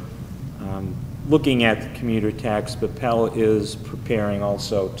for looking at the commuter tax, but Pell is preparing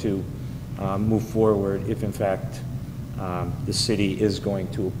also to move forward if in fact the city is going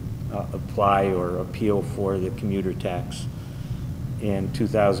to apply or appeal for the commuter tax in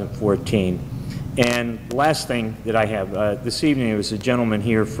 2014. And the last thing that I have, this evening there was a gentleman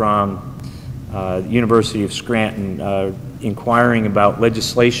here from the University of Scranton inquiring about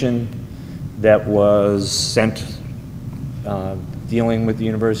legislation that was sent dealing with the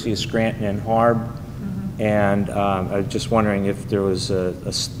University of Scranton and HARB, and I was just wondering if there was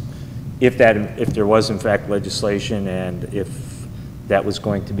if there was in fact legislation, and if that was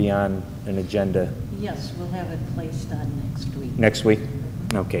going to be on an agenda. Yes, we'll have it placed on next week. Next week?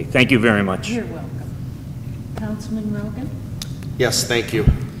 Okay, thank you very much. You're welcome. Councilman Rogan? Yes, thank you.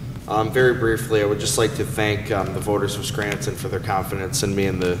 Very briefly, I would just like to thank the voters of Scranton for their confidence in me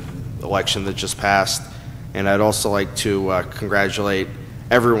in the election that just passed. And I'd also like to congratulate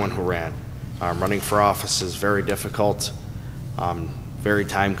everyone who ran. Running for office is very difficult, very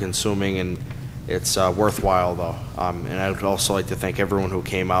time-consuming, and it's worthwhile, though. And I would also like to thank everyone who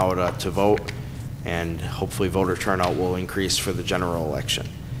came out to vote, and hopefully voter turnout will increase for the general election.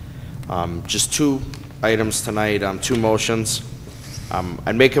 Just two items tonight, two motions.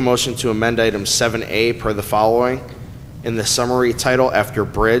 I'd make a motion to amend item 7A per the following. In the summary title after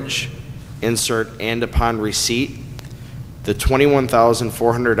bridge, insert "and upon receipt," the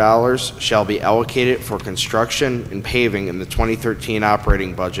 $21,400 shall be allocated for construction and paving in the 2013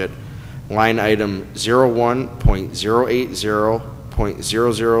 operating budget, line item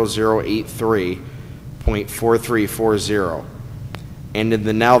 01.080.00083.4340. And in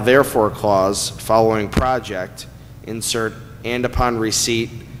the now therefore clause following project, insert "and upon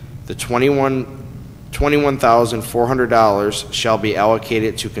receipt," the $21,400 shall be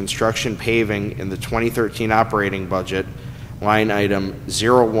allocated to construction paving in the 2013 operating budget, line item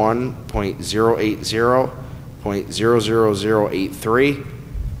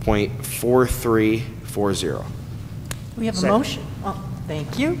 01.080.00083.4340. We have a motion. Oh,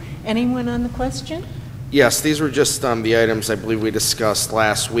 thank you. Anyone on the question? Yes, these were just the items I believe we discussed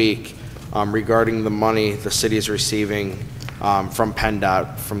last week regarding the money the city is receiving from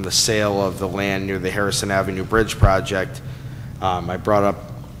PennDOT from the sale of the land near the Harrison Avenue Bridge project. I brought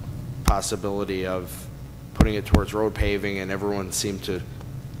up possibility of putting it towards road paving, and everyone seemed to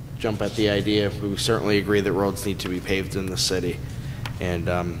jump at the idea. We certainly agree that roads need to be paved in the city, and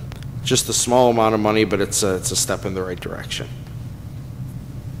just a small amount of money, but it's a step in the right direction.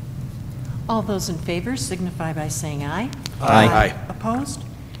 All those in favor signify by saying aye. Aye. Aye. Opposed?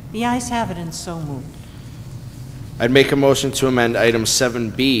 The ayes have it, and so moved. I'd make a motion to amend item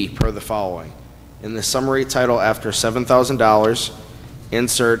 7B per the following. In the summary title after $7,000,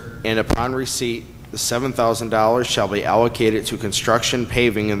 insert "and upon receipt, the $7,000 shall be allocated to construction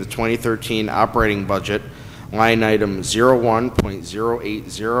paving in the 2013 operating budget, line item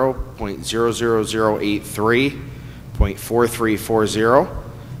 01.080.00083.4340.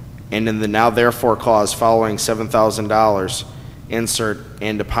 And in the now therefore clause following $7,000, insert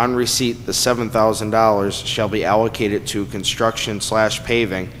 "and upon receipt, the $7,000 shall be allocated to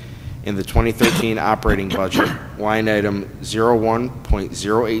construction/paving in the 2013 operating budget, line item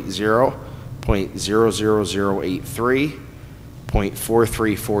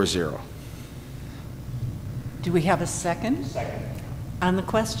 01.080.00083.4340. Do we have a second? Second. On the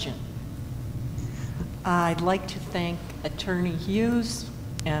question? I'd like to thank Attorney Hughes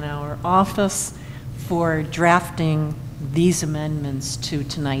and our office for drafting these amendments to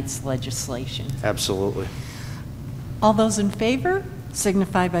tonight's legislation. Absolutely. All those in favor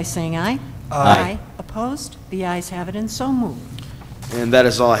signify by saying aye. Aye. Opposed? The ayes have it, and so moved. And that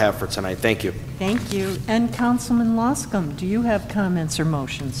is all I have for tonight. Thank you. Thank you. And Councilman Loscom, do you have comments or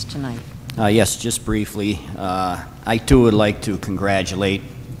motions tonight? Yes, just briefly. I too would like to congratulate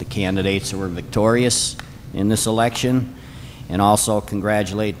the candidates who were victorious in this election, and also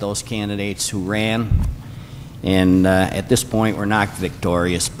congratulate those candidates who ran. And at this point, we're not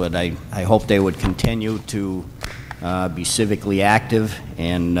victorious, but I hope they would continue to be civically active,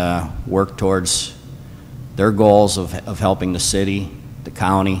 and work towards their goals of helping the city, the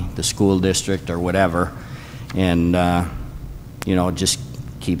county, the school district, or whatever, and you know, just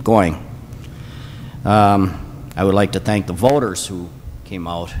keep going. I would like to thank the voters who came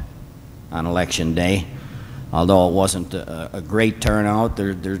out on election day. Although it wasn't a great turnout,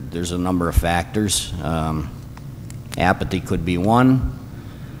 there's a number of factors. Apathy could be one.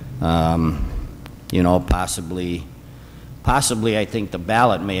 You know, possibly I think the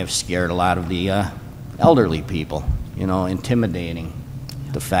ballot may have scared a lot of the elderly people, you know, intimidating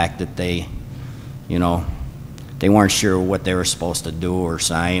the fact that they, you know, they weren't sure what they were supposed to do or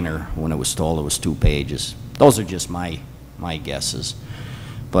sign, or when it was told it was 2 pages. Those are just my guesses.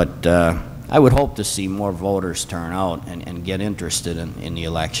 But I would hope to see more voters turn out and get interested in the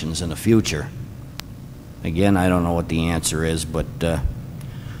elections in the future. Again, I don't know what the answer is, but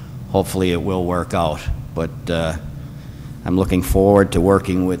hopefully it will work out. But I'm looking forward to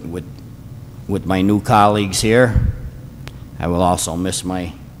working with my new colleagues here. I will also miss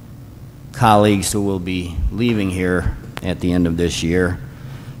my colleagues who will be leaving here at the end of this year.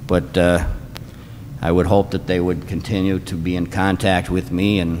 But I would hope that they would continue to be in contact with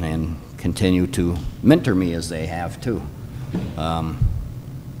me and continue to mentor me as they have too.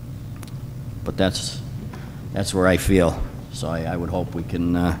 But that's where I feel. So I would hope we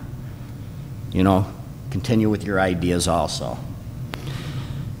can, you know, continue with your ideas also.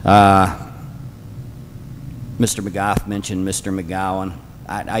 Mr. McGough mentioned Mr. McGowan.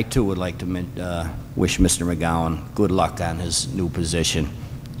 I too would like to wish Mr. McGowan good luck on his new position.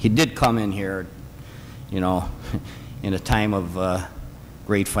 He did come in here, you know, in a time of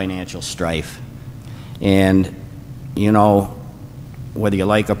great financial strife. And, you know, whether you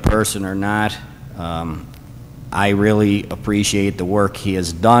like a person or not, I really appreciate the work he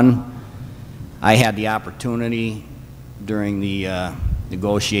has done. I had the opportunity during the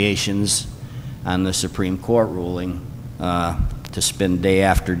negotiations on the Supreme Court ruling to spend day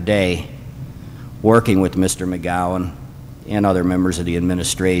after day working with Mr. McGowan and other members of the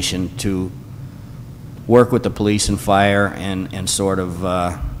administration to work with the police and fire and sort of,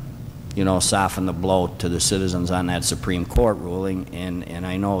 you know, soften the blow to the citizens on that Supreme Court ruling, and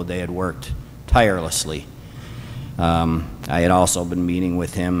I know they had worked tirelessly. I had also been meeting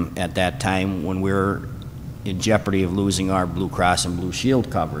with him at that time when we were in jeopardy of losing our Blue Cross and Blue Shield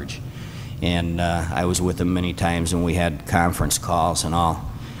coverage. And I was with him many times, and we had conference calls and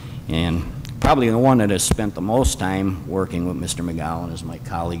all. And probably the one that has spent the most time working with Mr. McGowan is my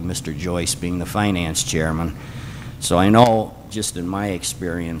colleague, Mr. Joyce, being the finance chairman. So I know, just in my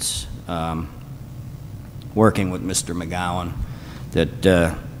experience, working with Mr. McGowan,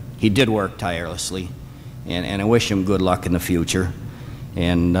 that he did work tirelessly. And I wish him good luck in the future.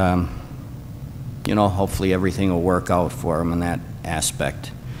 And, you know, hopefully everything will work out for him in that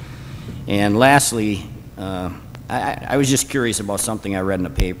aspect. And lastly, I was just curious about something I read in the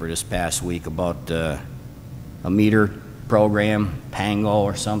paper this past week about a meter program, Pango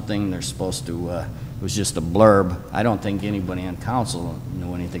or something. They're supposed to, it was just a blurb. I don't think anybody on council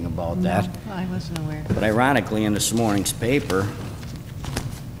knew anything about that. No, I wasn't aware. But ironically, in this morning's paper,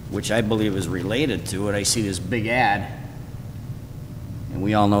 which I believe is related to it, I see this big ad. And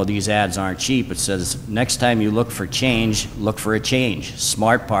we all know these ads aren't cheap. It says, next time you look for change, look for a change.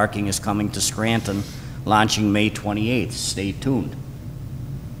 Smart parking is coming to Scranton, launching May 28th. Stay tuned.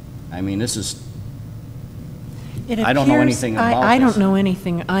 I mean, this is, I don't know anything about this. I don't know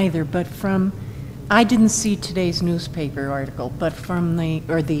anything either, but from, I didn't see today's newspaper article, but from the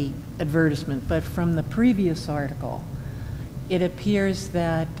advertisement, but from the previous article, it appears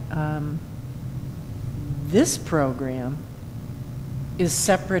that this program is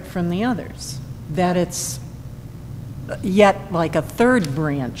separate from the others, that it's yet like a third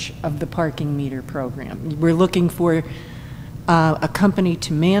branch of the parking meter program. We're looking for a company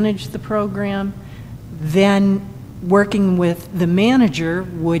to manage the program, then working with the manager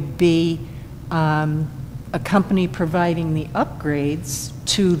would be a company providing the upgrades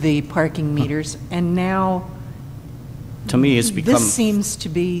to the parking meters, and now to me, it's become... This seems to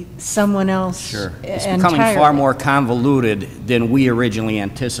be someone else. Sure. It's becoming far more convoluted than we originally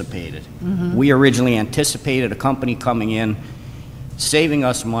anticipated. Mm-hmm. We originally anticipated a company coming in, saving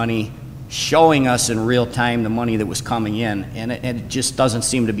us money, showing us in real time the money that was coming in, and it just doesn't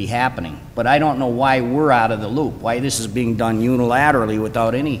seem to be happening. But I don't know why we're out of the loop, why this is being done unilaterally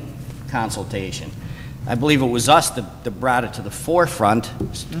without any consultation. I believe it was us that brought it to the forefront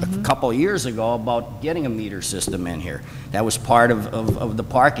a couple of years ago about getting a meter system in here. That was part of the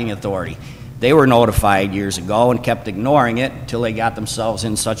parking authority. They were notified years ago and kept ignoring it until they got themselves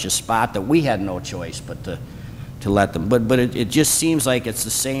in such a spot that we had no choice but to to let them. But it just seems like it's the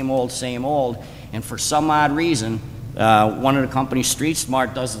same old, and for some odd reason, one of the companies, Street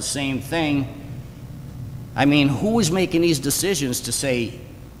Smart, does the same thing. I mean, who is making these decisions to say,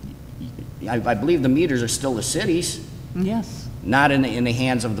 I believe the meters are still the city's, Yes. not in the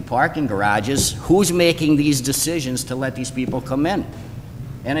hands of the parking garages. Who's making these decisions to let these people come in?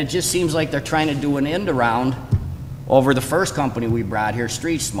 And it just seems like they're trying to do an end around over the first company we brought here,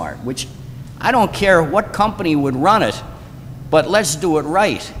 Street Smart, which I don't care what company would run it, but let's do it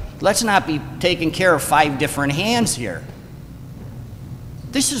right. Let's not be taking care of 5 different hands here.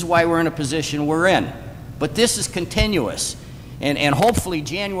 This is why we're in a position we're in. But this is continuous. And hopefully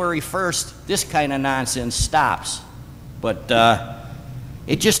January 1st, this kind of nonsense stops. But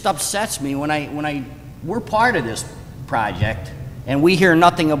it just upsets me when we're part of this project and we hear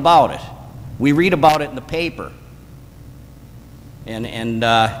nothing about it. We read about it in the paper. And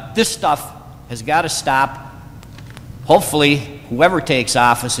this stuff has got to stop. Hopefully, whoever takes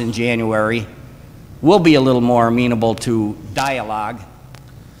office in January will be a little more amenable to dialogue.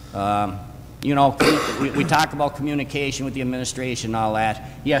 You know, we talk about communication with the administration and all that.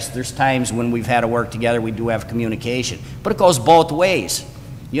 Yes, there's times when we've had to work together, we do have communication. But it goes both ways.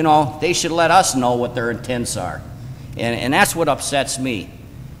 You know, they should let us know what their intents are. And that's what upsets me.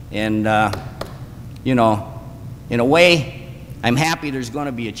 And, you know, in a way, I'm happy there's going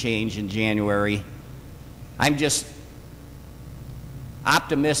to be a change in January. I'm just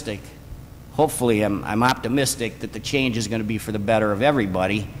optimistic. Hopefully, I'm optimistic that the change is going to be for the better of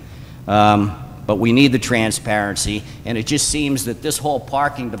everybody. But we need the transparency, and it just seems that this whole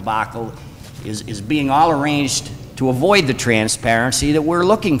parking debacle is being all arranged to avoid the transparency that we're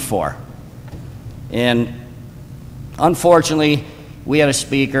looking for. And unfortunately, we had a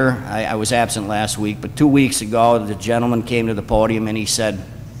speaker, I was absent last week, but 2 weeks ago, the gentleman came to the podium and he said,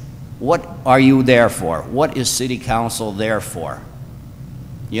 "What are you there for? What is City Council there for?"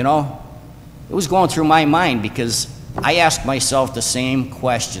 You know, it was going through my mind because I ask myself the same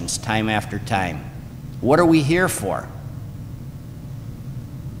questions time after time. What are we here for?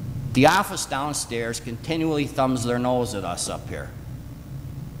 The office downstairs continually thumbs their nose at us up here.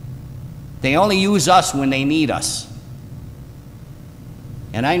 They only use us when they need us.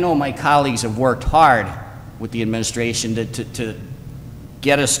 And I know my colleagues have worked hard with the administration to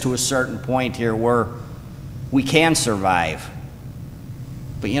get us to a certain point here where we can survive.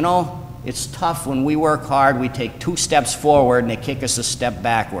 But you know, it's tough when we work hard, we take 2 steps forward and they kick us a step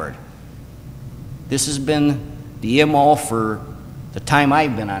backward. This has been the MO for the time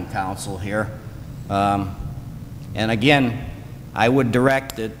I've been on council here. And again, I would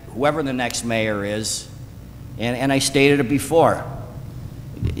direct that whoever the next mayor is, and I stated it before,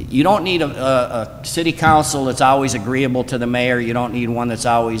 you don't need a city council that's always agreeable to the mayor. You don't need one that's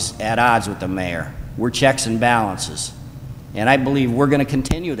always at odds with the mayor. We're checks and balances. And I believe we're going to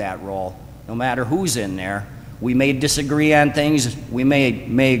continue that role, no matter who's in there. We may disagree on things, we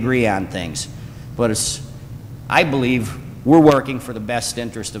may agree on things, but I believe we're working for the best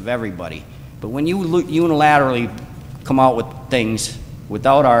interest of everybody. But when you unilaterally come out with things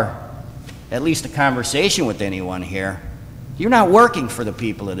without at least a conversation with anyone here, you're not working for the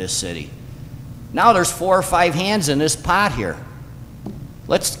people of this city. Now there's 4 or 5 hands in this pot here.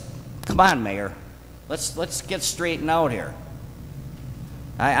 Come on, Mayor. Let's get straightened out here.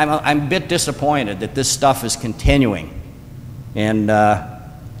 I'm a bit disappointed that this stuff is continuing. And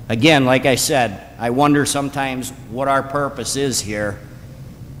again, like I said, I wonder sometimes what our purpose is here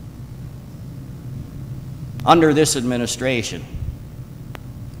under this administration.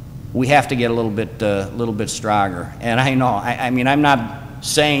 We have to get a little bit stronger. And I know, I mean, I'm not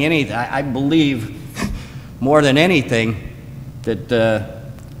saying anything. I believe more than anything that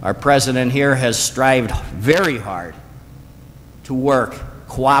our president here has strived very hard to work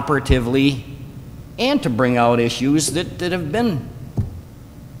cooperatively and to bring out issues that have been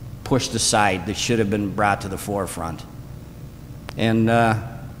pushed aside that should have been brought to the forefront. And,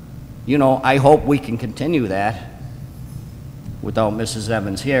 you know, I hope we can continue that without Mrs.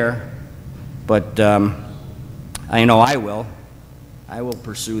 Evans here, but I know I will. I will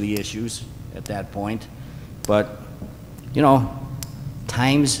pursue the issues at that point. But, you know,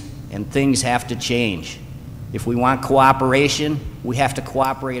 times and things have to change. If we want cooperation, we have to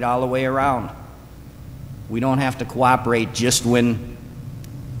cooperate all the way around. We don't have to cooperate just when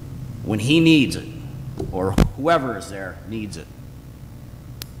he needs it, or whoever is there needs it.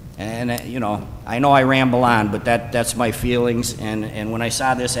 And, you know I ramble on, but that's my feelings. And when I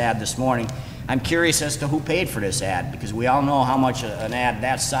saw this ad this morning, I'm curious as to who paid for this ad, because we all know how much an ad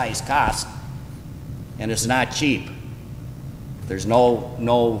that size costs, and it's not cheap. There's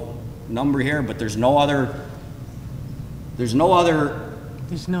no number here, but there's no other There's no other,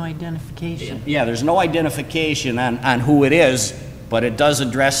 There's no identification. yeah, there's no identification on who it is, but it does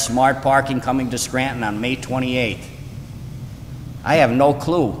address smart parking coming to Scranton on May 28th. I have no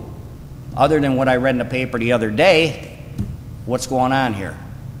clue, other than what I read in the paper the other day, what's going on here.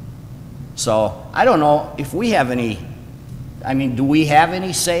 So I don't know if we have any, I mean, do we have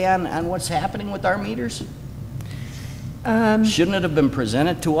any say on what's happening with our meters? Shouldn't it have been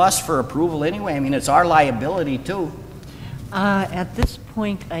presented to us for approval anyway? I mean, it's our liability too. At this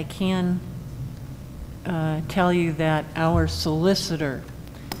point, I can tell you that our solicitor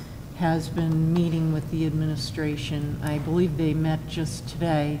has been meeting with the administration. I believe they met just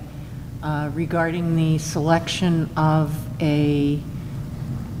today regarding the selection of a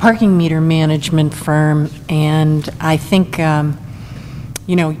parking meter management firm, and I think,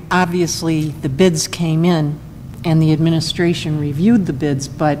 you know, obviously the bids came in and the administration reviewed the bids,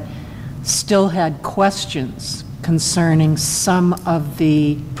 but still had questions concerning some of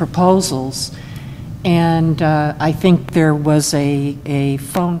the proposals. And I think there was a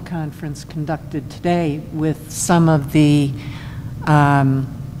phone conference conducted today with some of the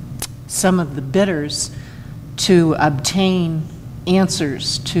bidders to obtain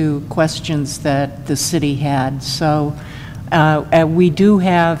answers to questions that the city had. So we do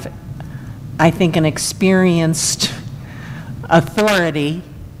have, I think, an experienced authority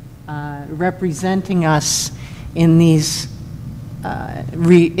representing us in these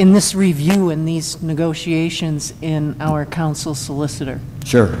in this review and these negotiations in our council solicitor.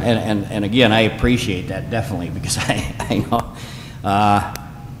 Sure, and again, I appreciate that definitely, because I know,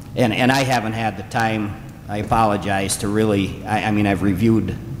 and I haven't had the time, I apologize, to really, I mean, I've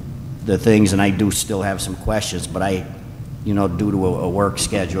reviewed the things and I do still have some questions, but I, you know, due to a work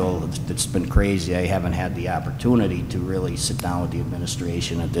schedule that's been crazy, I haven't had the opportunity to really sit down with the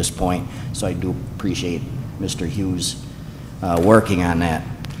administration at this point, so I do appreciate Mr. Hughes working on that.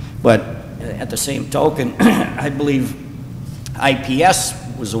 But at the same token, I believe IPS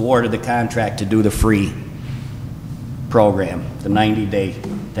was awarded the contract to do the free program, the 90-day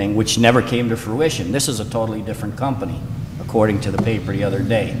thing, which never came to fruition. This is a totally different company, according to the paper the other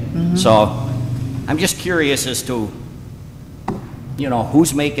day. So I'm just curious as to, you know,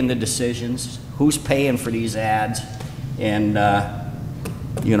 who's making the decisions, who's paying for these ads, and,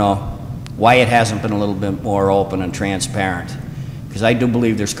 you know, why it hasn't been a little bit more open and transparent. Because I do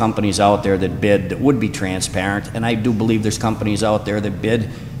believe there's companies out there that bid that would be transparent, and I do believe there's companies out there that bid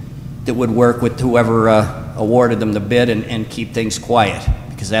that would work with whoever awarded them the bid and keep things quiet,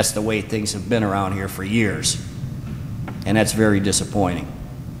 because that's the way things have been around here for years. And that's very disappointing.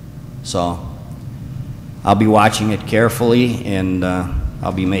 So I'll be watching it carefully, and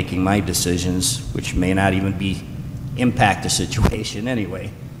I'll be making my decisions, which may not even impact the situation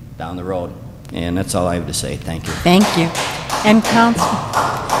anyway down the road. And that's all I have to say. Thank you. Thank you. And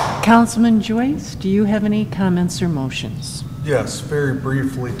Councilman Joyce, do you have any comments or motions? Yes, very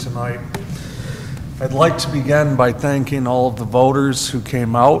briefly tonight. I'd like to begin by thanking all of the voters who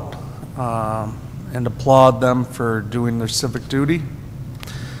came out and applaud them for doing their civic duty.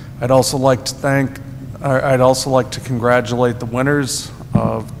 I'd also like to congratulate the winners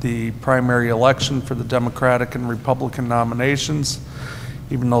of the primary election for the Democratic and Republican nominations,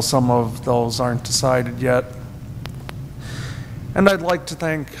 even though some of those aren't decided yet. And I'd like to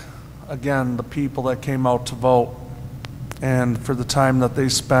thank, again, the people that came out to vote and for the time that they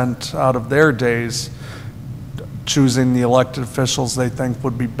spent out of their days choosing the elected officials they think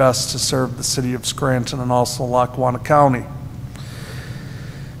would be best to serve the city of Scranton and also Lackawanna County.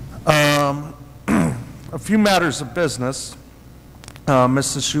 A few matters of business.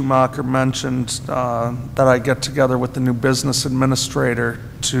 Mrs. Schumacher mentioned that I get together with the new business administrator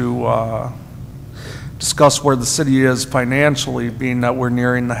to discuss where the city is financially, being that we're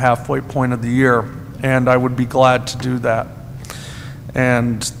nearing the halfway point of the year, and I would be glad to do that.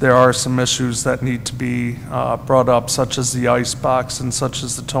 And there are some issues that need to be brought up, such as the ice box and such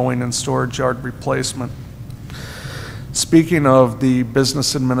as the towing and storage yard replacement. Speaking of the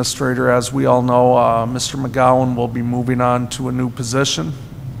business administrator, as we all know, Mr. McGowan will be moving on to a new position.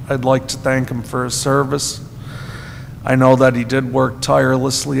 I'd like to thank him for his service. I know that he did work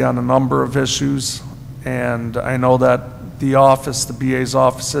tirelessly on a number of issues, and I know that the office, the BA's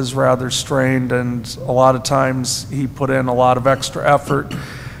office, is rather strained, and a lot of times he put in a lot of extra effort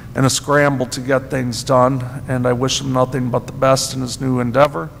in a scramble to get things done, and I wish him nothing but the best in his new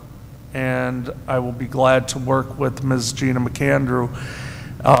endeavor. And I will be glad to work with Ms. Gina McAndrew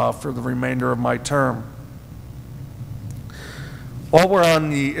for the remainder of my term. While we're on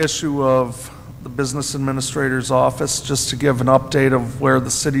the issue of the business administrator's office, just to give an update of where the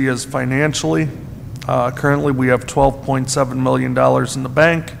city is financially, Currently, we have $12.7 million in the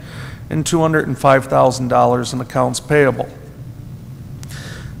bank and $205,000 in accounts payable.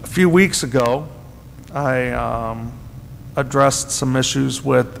 A few weeks ago, I addressed some issues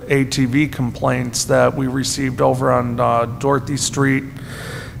with ATV complaints that we received over on Dorothy Street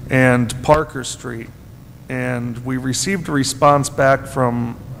and Parker Street. And we received a response back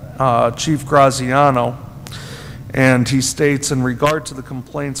from Chief Graziano, and he states, in regard to the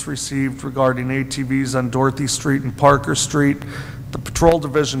complaints received regarding ATVs on Dorothy Street and Parker Street, the patrol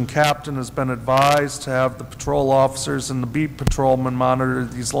division captain has been advised to have the patrol officers and the beat patrolmen monitor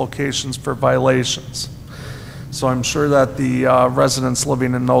these locations for violations. So I'm sure that the residents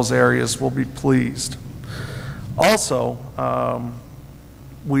living in those areas will be pleased. Also,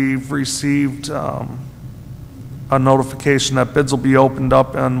 we've received a notification that bids will be opened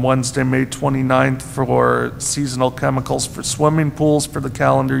up on Wednesday, May 29th for seasonal chemicals for swimming pools for the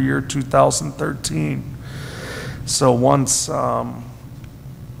calendar year 2013. So once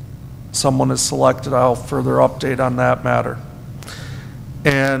someone is selected, I'll further update on that matter.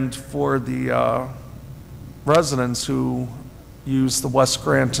 And for the residents who use the West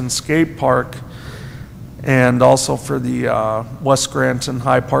Scranton skate park, and also for the West Scranton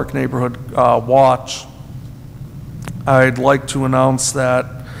High Park Neighborhood Watch, I'd like to announce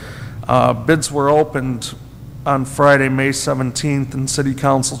that bids were opened on Friday, May 17th in City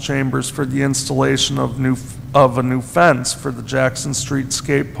Council chambers for the installation of a new fence for the Jackson Street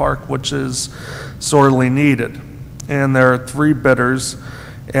Skate Park, which is sorely needed. And there are 3 bidders,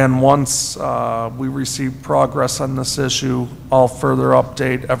 and once we receive progress on this issue, I'll further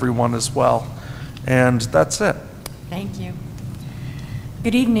update everyone as well. And that's it. Thank you.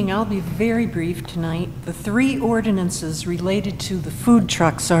 Good evening. I'll be very brief tonight. The 3 ordinances related to the food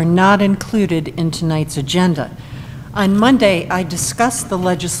trucks are not included in tonight's agenda. On Monday, I discussed the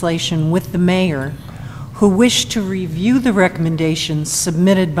legislation with the mayor, who wished to review the recommendations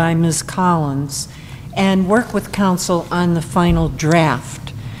submitted by Ms. Collins and work with council on the final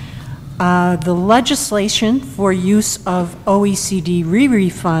draft. The legislation for use of OECD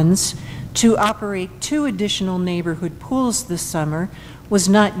re-refunds to operate 2 additional neighborhood pools this summer was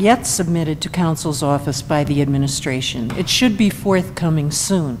not yet submitted to council's office by the administration. It should be forthcoming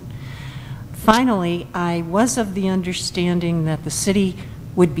soon. Finally, I was of the understanding that the city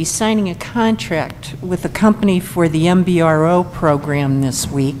would be signing a contract with a company for the MBRO program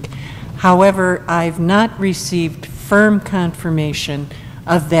this week. However, I've not received firm confirmation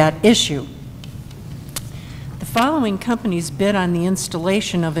of that issue. The following companies bid on the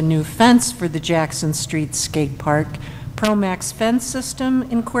installation of a new fence for the Jackson Street Skate Park: Promax Fence System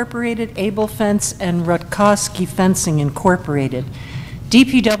Incorporated, Able Fence, and Rutkowski Fencing Incorporated.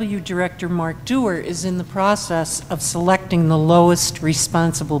 DPW Director Mark Dewar is in the process of selecting the lowest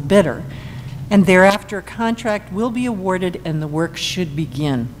responsible bidder, and thereafter a contract will be awarded and the work should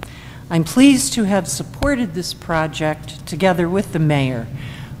begin. I'm pleased to have supported this project together with the mayor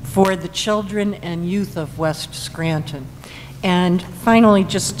for the children and youth of West Scranton. And finally,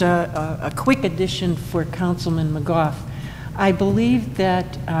 just a quick addition for Councilman McGough. I believe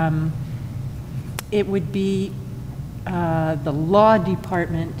that it would be the law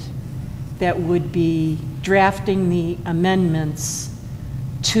department that would be drafting the amendments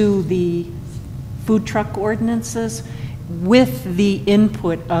to the food truck ordinances with the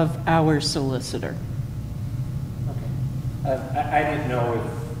input of our solicitor. I didn't know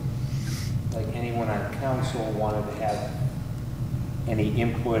if, like, anyone on council wanted to have any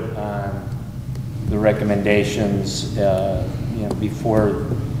input on the recommendations, you know, before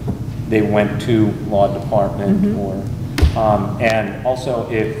they went to law department, or, and also,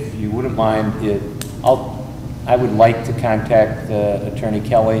 if you wouldn't mind, I would like to contact Attorney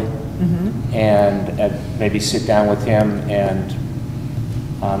Kelly and maybe sit down with him and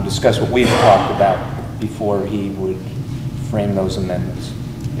discuss what we've talked about before he would frame those amendments.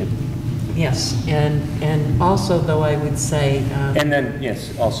 Yes, and also, though, I would say... and then,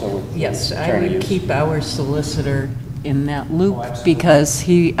 yes, also with yes, I would keep our solicitor in that loop, because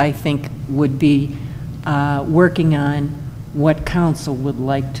he, I think, would be working on what council would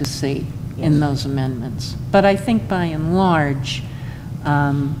like to see in those amendments. But I think by and large,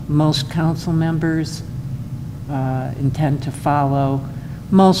 most council members intend to follow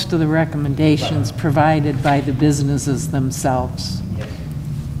most of the recommendations provided by the businesses themselves.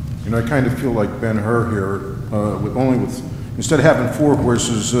 You know, I kind of feel like Ben-Hur here, instead of having 4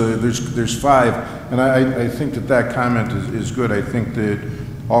 horses, there's 5, and I think that comment is good. I think that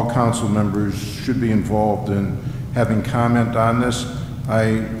all council members should be involved in having comment on this.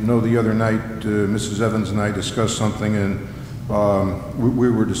 I know the other night, Mrs. Evans and I discussed something, and we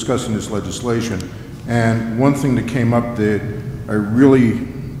were discussing this legislation, And one thing that came up that I really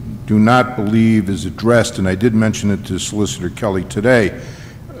do not believe is addressed, and I did mention it to Solicitor Kelly today,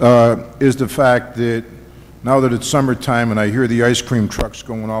 is the fact that now that it's summertime and I hear the ice cream trucks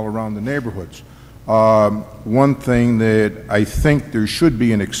going all around the neighborhoods, one thing that I think there should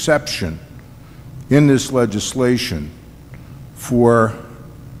be an exception in this legislation for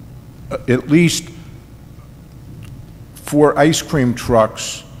at least for ice cream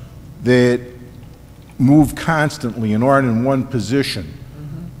trucks that move constantly and aren't in one position.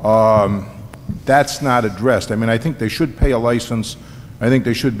 That's not addressed. I mean, I think they should pay a license. I think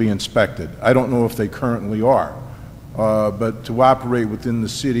they should be inspected. I don't know if they currently are. But to operate within the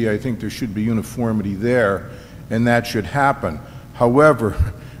city, I think there should be uniformity there, and that should happen.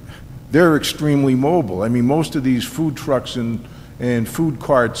 However, they're extremely mobile. I mean, most of these food trucks and food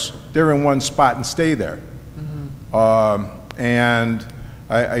carts, they're in one spot and stay there. And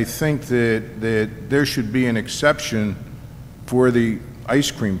I think that there should be an exception for the ice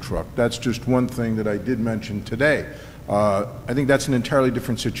cream truck. That's just one thing that I did mention today. I think that's an entirely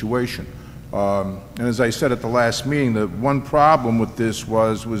different situation. And as I said at the last meeting, the one problem with this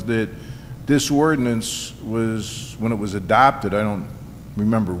was that this ordinance was, when it was adopted, I don't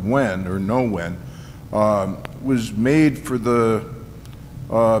remember when or know when, was made for the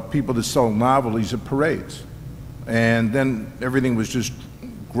people that sell novelties at parades. And then everything was just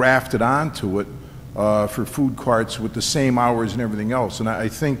grafted onto it for food carts with the same hours and everything else. And I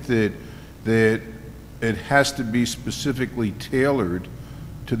think that it has to be specifically tailored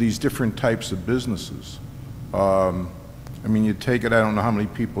to these different types of businesses. I mean, you take it, I don't know how many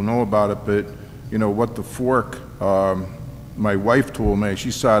people know about it, but you know, What the Fork, my wife told me,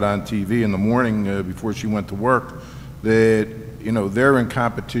 she saw it on TV in the morning before she went to work, that, you know, they're in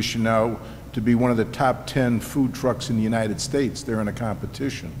competition now to be one of the top 10 food trucks in the United States. They're in a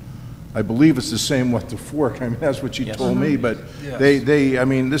competition. I believe it's the same What the Fork. I mean, that's what she told me, but they, I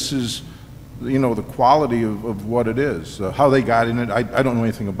mean, this is, you know, the quality of what it is. How they got in it, I don't know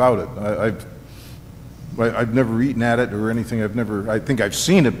anything about it. I've never eaten at it or anything. I think I've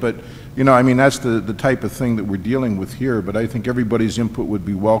seen it, but, you know, I mean, that's the type of thing that we're dealing with here, but I think everybody's input would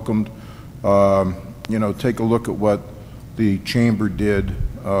be welcomed. You know, take a look at what the chamber did,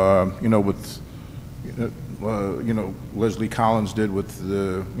 you know, with, you know, Leslie Collins did with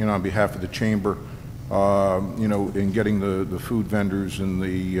the, you know, on behalf of the chamber, you know, in getting the food vendors and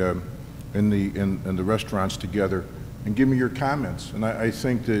the restaurants together, and give me your comments. And I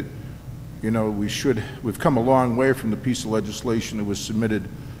think that, you know, we've come a long way from the piece of legislation that was submitted,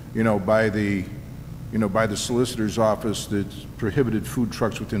 you know, by the solicitor's office that prohibited food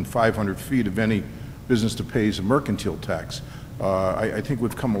trucks within 500 feet of any business that pays a mercantile tax. I think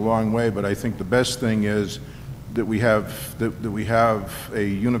we've come a long way, but I think the best thing is that we have a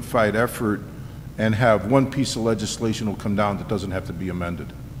unified effort and have one piece of legislation will come down that doesn't have to be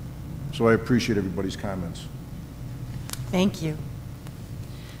amended. So I appreciate everybody's comments. Thank you.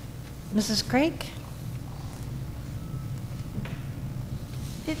 Mrs. Craig?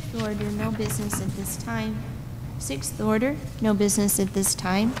 Fifth order, no business at this time. Sixth order, no business at this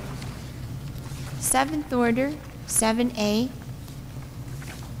time. Seventh order, 7A,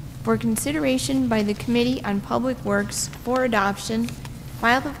 for consideration by the Committee on Public Works for adoption,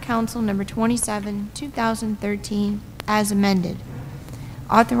 filed of Council number 27, 2013, as amended,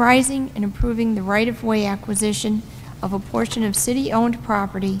 authorizing and approving the right-of-way acquisition of a portion of city-owned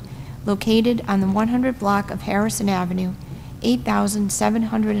property located on the 100 block of Harrison Avenue,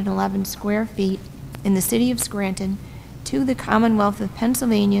 8,711 square feet in the city of Scranton, to the Commonwealth of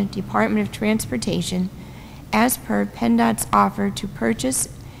Pennsylvania Department of Transportation, as per PennDOT's offer to purchase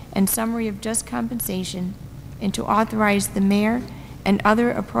and summary of just compensation, and to authorize the mayor and other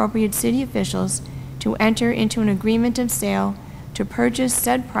appropriate city officials to enter into an agreement of sale to purchase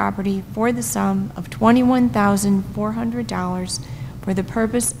said property for the sum of $21,400 for the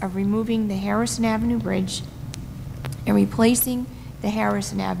purpose of removing the Harrison Avenue Bridge and replacing the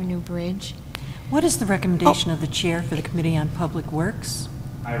Harrison Avenue Bridge. What is the recommendation of the chair for the Committee on Public Works?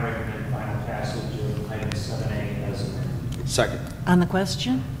 I recommend final passage of item 7A as amended. Second. On the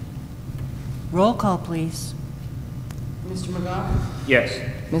question? Roll call, please. Mr. McGough? Yes.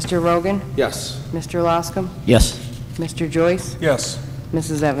 Mr. Rogan? Yes. Mr. Loscom? Yes. Mr. Joyce? Yes.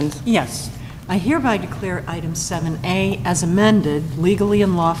 Mrs. Evans? Yes. I hereby declare item 7A as amended, legally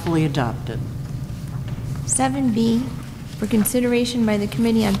and lawfully adopted. 7B, for consideration by the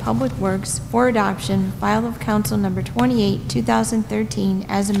Committee on Public Works for adoption, file of Council number 28, 2013,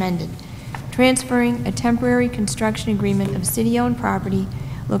 as amended, transferring a temporary construction agreement of city-owned property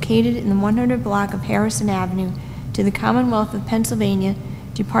located in the 100 block of Harrison Avenue to the Commonwealth of Pennsylvania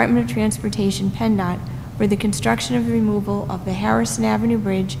Department of Transportation, PennDOT, for the construction of the removal of the Harrison Avenue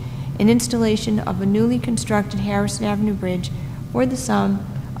Bridge and installation of a newly constructed Harrison Avenue Bridge for the sum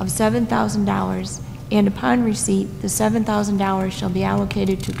of $7,000, and upon receipt, the $7,000 shall be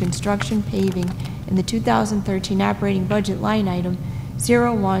allocated to construction paving in the 2013 operating budget line item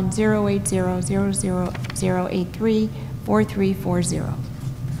 01-080-0083-4340.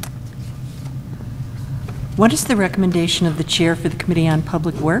 What is the recommendation of the Chair for the Committee on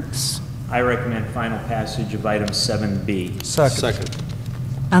Public Works? I recommend final passage of item 7B. Second.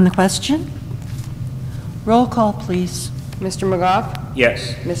 On the question? Roll call, please. Mr. McGough?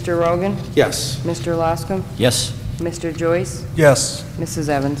 Yes. Mr. Rogan? Yes. Mr. Loscom? Yes. Mr. Joyce? Yes. Mrs.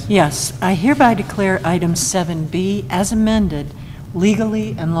 Evans? Yes, I hereby declare item 7B as amended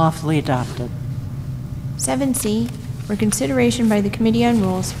legally and lawfully adopted. 7C, for consideration by the Committee on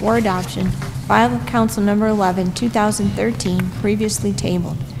Rules for adoption, file of Council Number 11, 2013, previously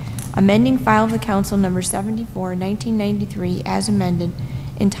tabled. Amending file of the Council Number 74, 1993, as amended,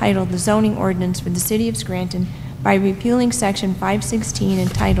 entitled The Zoning Ordinance for the City of Scranton by repealing Section 516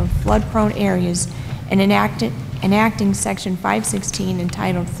 entitled Flood-Prone Areas and enacting Section 516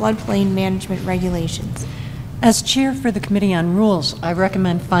 entitled Floodplain Management Regulations. As Chair for the Committee on Rules, I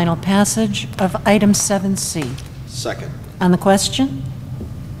recommend final passage of item 7C. Second. On the question?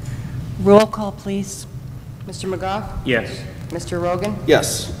 Roll call, please. Mr. McGough? Yes. Mr. Rogan?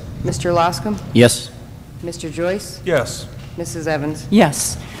 Yes. Mr. Loscom? Yes. Mr. Joyce? Yes. Mrs. Evans?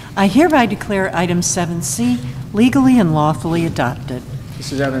 Yes, I hereby declare item 7C legally and lawfully adopted.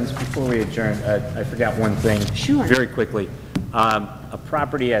 Mrs. Evans, before we adjourn, I forgot one thing. Sure. Very quickly. A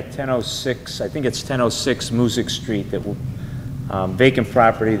property at 1006, I think it's 1006 Music Street, that vacant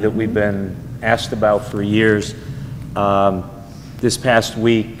property that we've been asked about for years. This past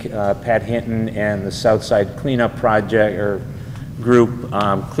week, Pat Hinton and the Southside Cleanup Project or group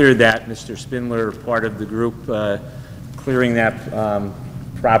cleared that. Mr. Spindler, part of the group, clearing that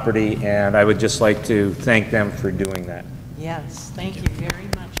property, and I would just like to thank them for doing that. Yes, thank you very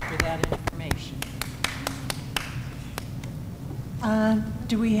much for that information.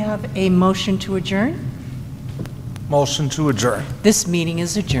 Do we have a motion to adjourn? Motion to adjourn. This meeting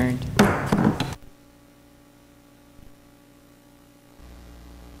is adjourned.